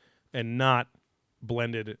steel and not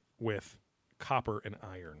blended with copper and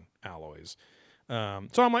iron alloys. So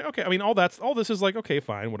I'm like, okay, I mean, all this is like, okay,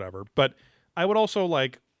 fine, whatever. But I would also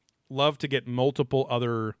like love to get multiple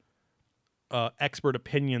other expert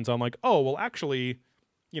opinions on like, oh, well, actually,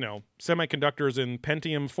 semiconductors in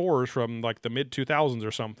Pentium 4s from like the mid 2000s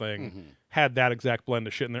or something had that exact blend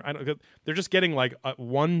of shit in there. They're just getting like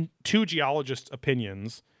 2 geologists'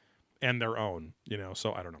 opinions and their own,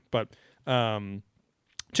 so I don't know. But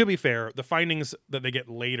to be fair, the findings that they get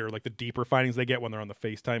later, like the deeper findings they get when they're on the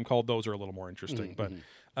FaceTime call, those are a little more interesting. But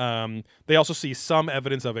they also see some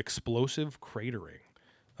evidence of explosive cratering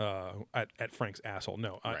at Frank's asshole.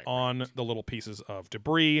 On the little pieces of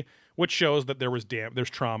debris, which shows that there's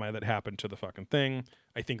trauma that happened to the fucking thing.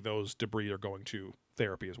 I think those debris are going to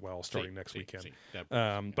therapy as well, starting next weekend.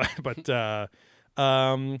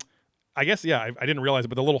 I guess, I didn't realize it,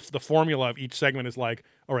 but the formula of each segment is like,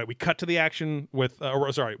 all right, we cut to the action with,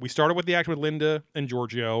 we started with the action with Linda and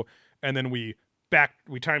Giorgio, and then we backtrack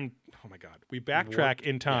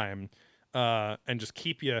in time, and just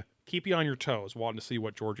keep you on your toes, wanting to see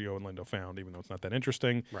what Giorgio and Linda found, even though it's not that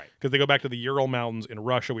interesting. Right. Because they go back to the Ural Mountains in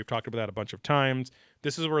Russia. We've talked about that a bunch of times.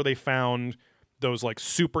 This is where they found those like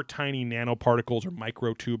super tiny nanoparticles or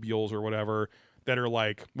microtubules or whatever that are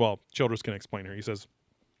like, well, Childress can explain here. He says,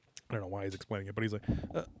 I don't know why he's explaining it, but he's like,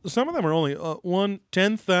 some of them are only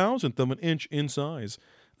 1/10,000th of an inch in size.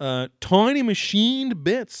 Tiny machined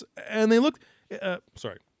bits. And they look, and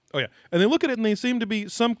they look at it and they seem to be the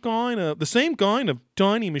same kind of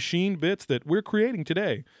tiny machined bits that we're creating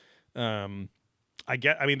today. They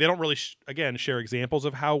don't really, share examples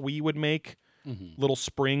of how we would make little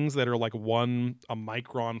springs that are like a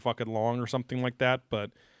micron fucking long or something like that,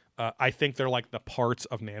 but I think they're like the parts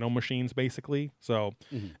of nanomachines, basically. So,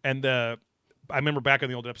 and I remember back in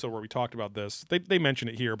the old episode where we talked about this, they mention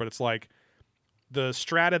it here, but it's like the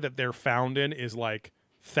strata that they're found in is like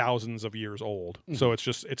thousands of years old. So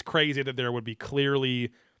it's crazy that there would be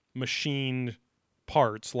clearly machined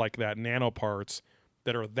parts like that, nanoparts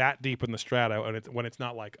that are that deep in the strata, and when it's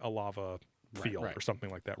not like a lava field or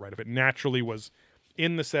something like that, right? If it naturally was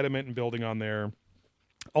in the sediment and building on there.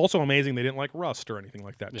 Also amazing, they didn't like rust or anything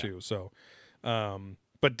like that too. So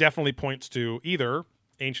But definitely points to either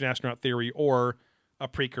ancient astronaut theory or a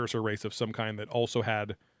precursor race of some kind that also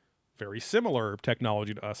had very similar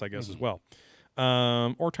technology to us, I guess, as well.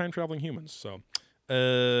 Or time-traveling humans. So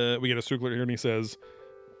we get a Sugler here, and he says,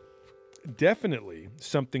 definitely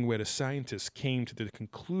something where the scientists came to the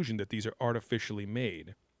conclusion that these are artificially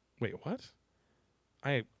made. Wait, what?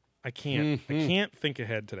 I can't think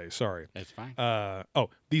ahead today. Sorry. That's fine.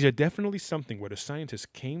 These are definitely something where the scientists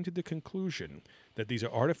came to the conclusion that these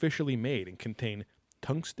are artificially made and contain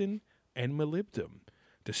tungsten and molybdenum,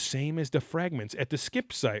 the same as the fragments at the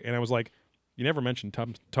skip site. And I was like, you never mentioned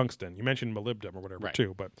tungsten. You mentioned molybdenum or whatever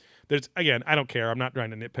too. But there's, again, I don't care. I'm not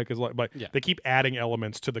trying to nitpick but they keep adding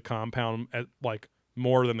elements to the compound at like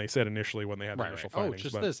more than they said initially when they had the initial findings. Oh,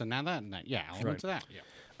 just this and now that and that. Yeah, elements of that. Yeah.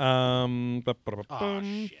 Oh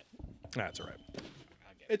shit. That's all right.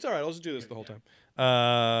 It's all right. I'll just do this the whole time.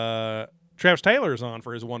 Travis Taylor's on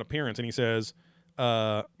for his one appearance, and he says,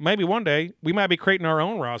 maybe one day we might be creating our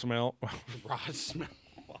own Roswell. Roswell.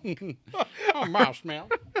 Oh, Roswell.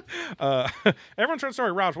 Everyone's heard the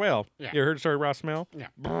story Roswell. Yeah. You heard the story Roswell? Yeah.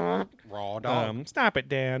 Raw dog. Stop it,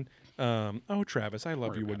 Dan. Oh, Travis, I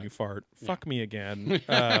love you when you fart. Yeah. Fuck me again.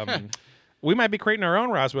 We might be creating our own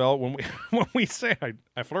Roswell when we say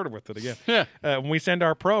I flirted with it again. Yeah. When we send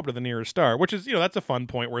our probe to the nearest star, which is that's a fun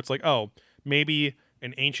point where it's like, oh, maybe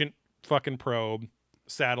an ancient fucking probe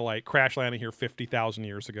satellite crash landed here 50,000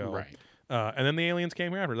 years ago, right? And then the aliens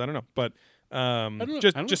came here afterwards. I don't know, but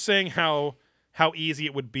just saying how easy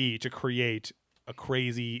it would be to create a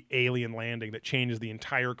crazy alien landing that changes the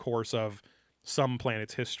entire course of some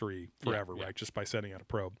planet's history forever, right? Just by sending out a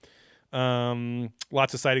probe.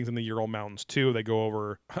 Lots of sightings in the Ural Mountains too. They go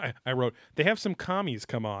over. I wrote they have some commies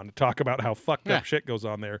come on to talk about how fucked up shit goes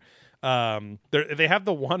on there. They have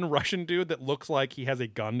the one Russian dude that looks like he has a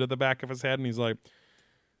gun to the back of his head, and he's like,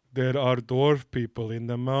 "There are dwarf people in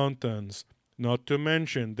the mountains, not to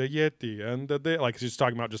mention the Yeti and the like." He's just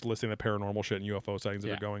talking about just listening to paranormal shit and UFO sightings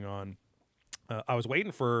that are going on. I was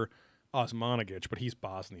waiting for Osmanagich, but he's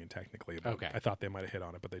Bosnian technically. Okay, I thought they might have hit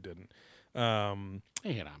on it, but they didn't.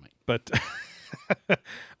 They hit on me, but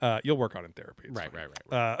you'll work on it in therapy. It's right.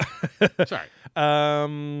 Sorry.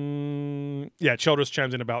 Childress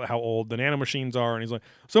chimes in about how old the nanomachines are, and he's like,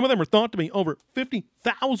 some of them are thought to be over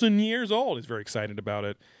 50,000 years old. He's very excited about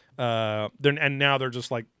it. And now they're just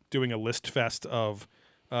like doing a list fest of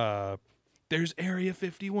there's Area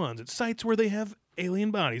 51s. It's sites where they have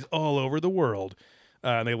alien bodies all over the world.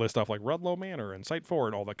 And they list off like Rudlow Manor and Site 4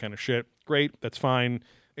 and all that kind of shit. Great, that's fine.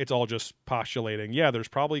 It's all just postulating. Yeah, there's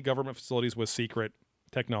probably government facilities with secret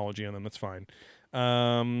technology in them. That's fine.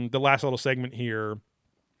 The last little segment here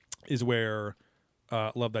is where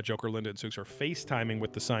love that Joker Linda and Sooks are FaceTiming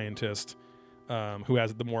with the scientist who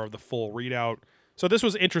has the more of the full readout. So this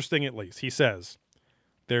was interesting at least. He says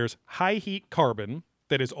there's high heat carbon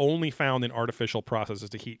that is only found in artificial processes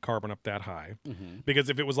to heat carbon up that high. Mm-hmm. Because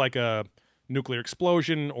if it was like a nuclear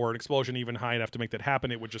explosion or an explosion even high enough to make that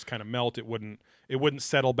happen, it would just kind of melt. It wouldn't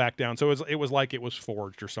settle back down. So it was like it was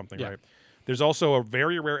forged or something, right? There's also a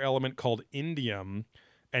very rare element called indium,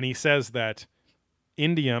 and he says that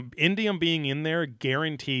indium being in there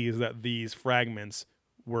guarantees that these fragments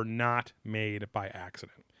were not made by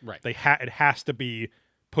accident. Right. It has to be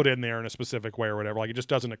put in there in a specific way or whatever. Like it just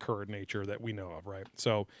doesn't occur in nature that we know of, right?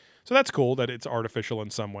 So that's cool that it's artificial in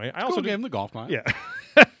some way. I also gave him the golf clap. Yeah.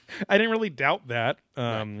 I didn't really doubt that.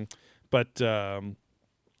 But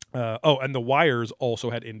and the wires also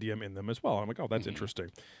had indium in them as well. I'm like, oh, that's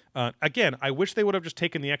interesting. Again, I wish they would have just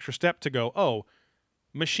taken the extra step to go, oh,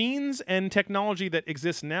 machines and technology that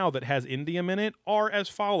exists now that has indium in it are as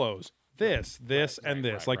follows. This, and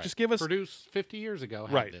this. Just give us... Produced 50 years ago.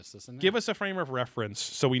 Had this and that. Give us a frame of reference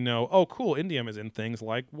so we know, oh, cool, indium is in things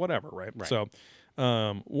like whatever, right? So,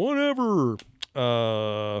 whatever...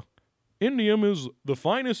 indium is the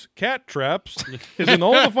finest cat traps. Is in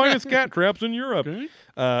all the finest cat traps in Europe. Okay.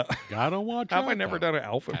 Gotta watch out. Have I never done an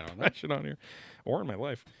alpha impression on here? Or in my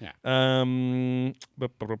life. Yeah.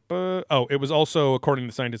 It was also, according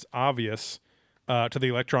to scientists, obvious to the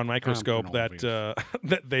electron microscope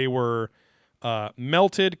that they were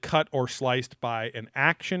melted, cut, or sliced by an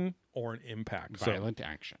action or an impact. Violent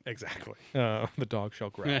action. Exactly. The dog shall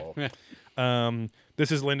growl.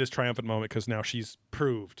 This is Linda's triumphant moment because now she's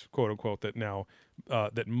proved, quote unquote, that now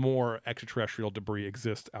that more extraterrestrial debris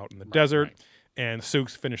exists out in the desert. Right. And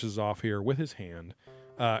Sooks finishes off here with his hand,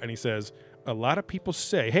 and he says, "A lot of people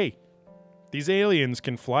say, hey, these aliens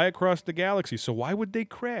can fly across the galaxy, so why would they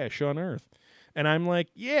crash on Earth?" And I'm like,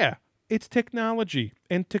 yeah, it's technology,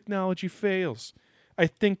 and technology fails. I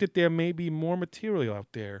think that there may be more material out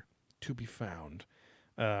there to be found.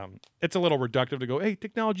 it's a little reductive to go, hey,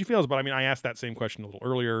 technology fails. But I mean, I asked that same question a little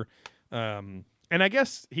earlier. And I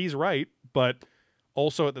guess he's right, but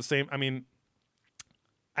also at the same, I mean,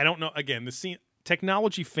 I don't know. Again,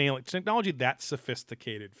 technology that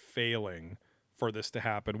sophisticated failing for this to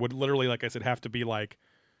happen would literally, like I said, have to be like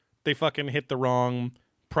they fucking hit the wrong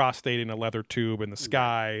prostate in a leather tube in the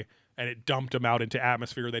sky and it dumped them out into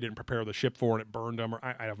atmosphere they didn't prepare the ship for and it burned them. Or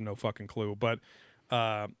I have no fucking clue. But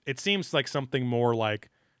it seems like something more like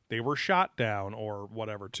they were shot down or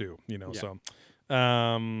whatever too. So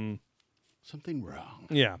something wrong.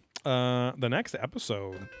 Yeah. The next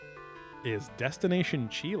episode is Destination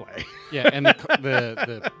Chile. Yeah, and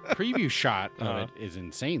the preview shot of it is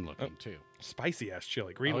insane looking too. Spicy ass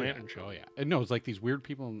chili, Green Lantern chili. Oh yeah, and no, it's like these weird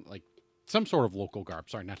people in like some sort of local garb.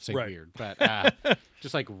 Sorry, not to say weird, but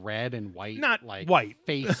just like red and white, not like white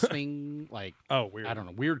face thing, like weird. I don't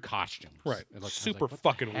know, weird costumes. Right, super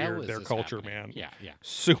fucking weird. Their culture, man. Yeah,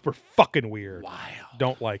 super fucking weird. Wild.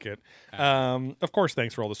 Don't like it. Of course,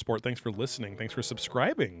 thanks for all the support. Thanks for listening. Thanks for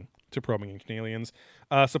subscribing to Probing Ancient Aliens.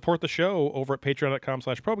 Support the show over at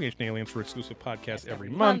patreon.com/Probing Ancient Aliens for exclusive podcasts every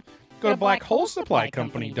month. Go to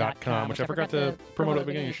blackholesupplycompany.com, which I forgot to promote at the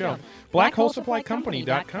beginning of the show.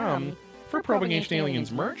 Blackholesupplycompany.com for Probing Ancient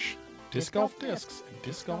Aliens merch, disc golf discs, and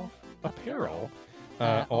disc golf apparel.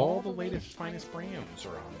 All the latest, finest brands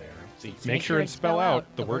are on there. Make sure and spell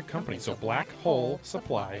out the word company. So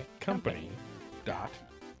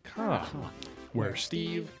blackholesupplycompany.com, where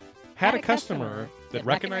Steve had a customer that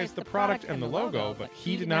recognized the product and the logo, but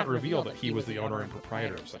he did not reveal that he was the owner and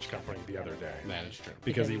proprietor of such company the other day. That is true.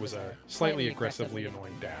 Because he was a slightly aggressively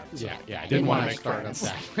annoying dad. So I didn't want to make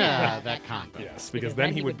friends. That combo. Yes, because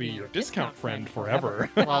then he would be your discount friend forever.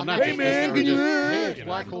 Well, not hey, man, can you... Hey, it's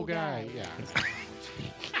Black Hole Guy. Yeah.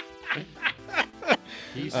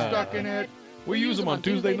 He's stuck in it. We use them on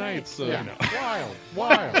Tuesday nights. Wild.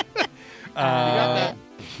 You got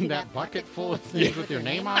that bucket full of things with your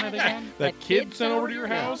name on it again? That kid sent over to your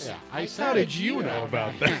house? Yeah. How did you know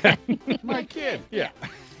about that? My kid. Yeah.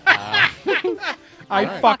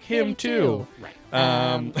 I fuck him too. Right.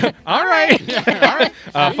 All right.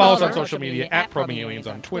 Follow us on social media at Probing Aliens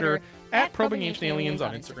on Twitter, at Probing Ancient Aliens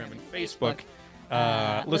on Instagram and Facebook.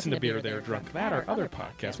 Listen to Beer There, Drunk That, our other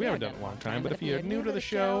podcast. We haven't done it in a long time, but if you're new to the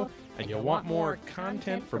show and you want more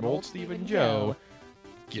content from old Steve and Joe,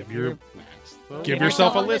 give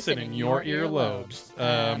yourself a listen in your earlobes.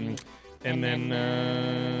 And then,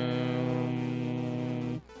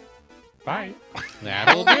 bye.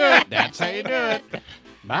 That'll do it. That's how you do it.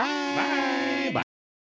 Bye.